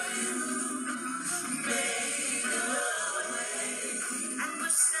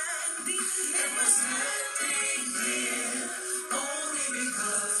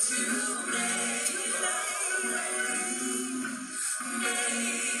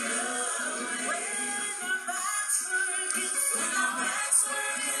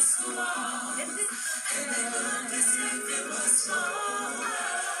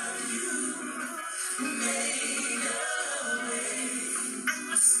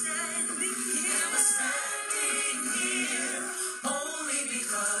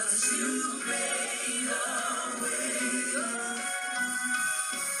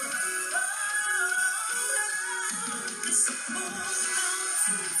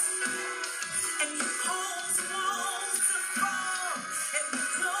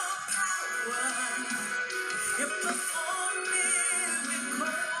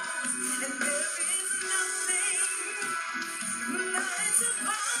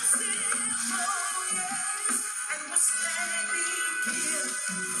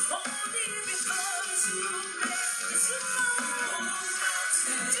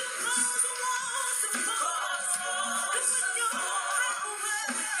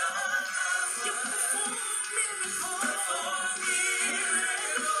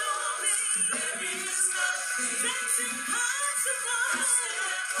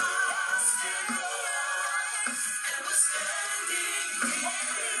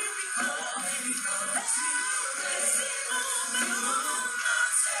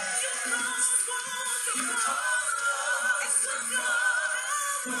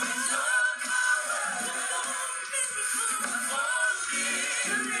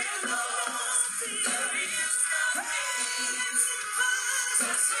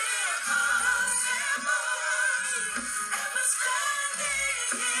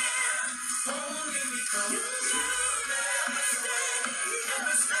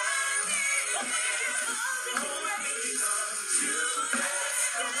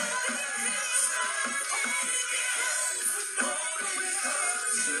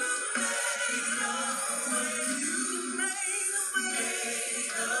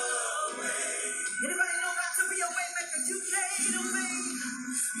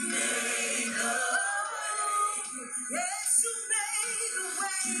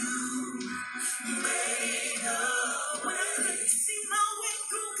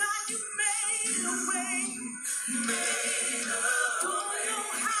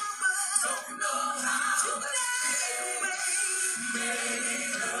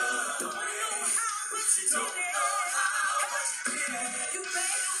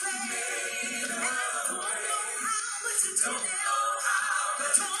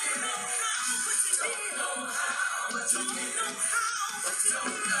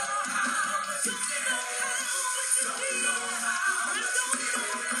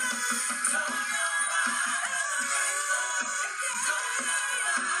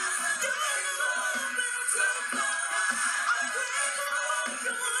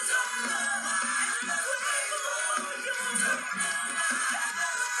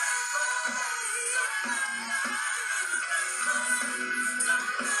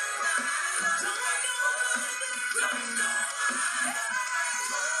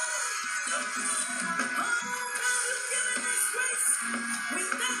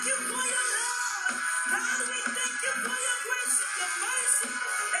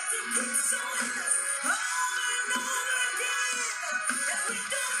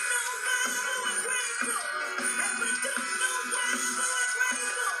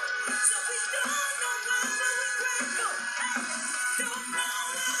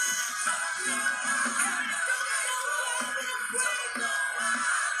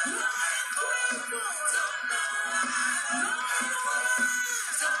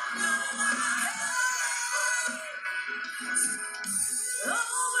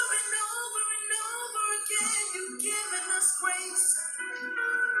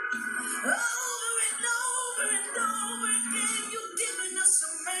Oh,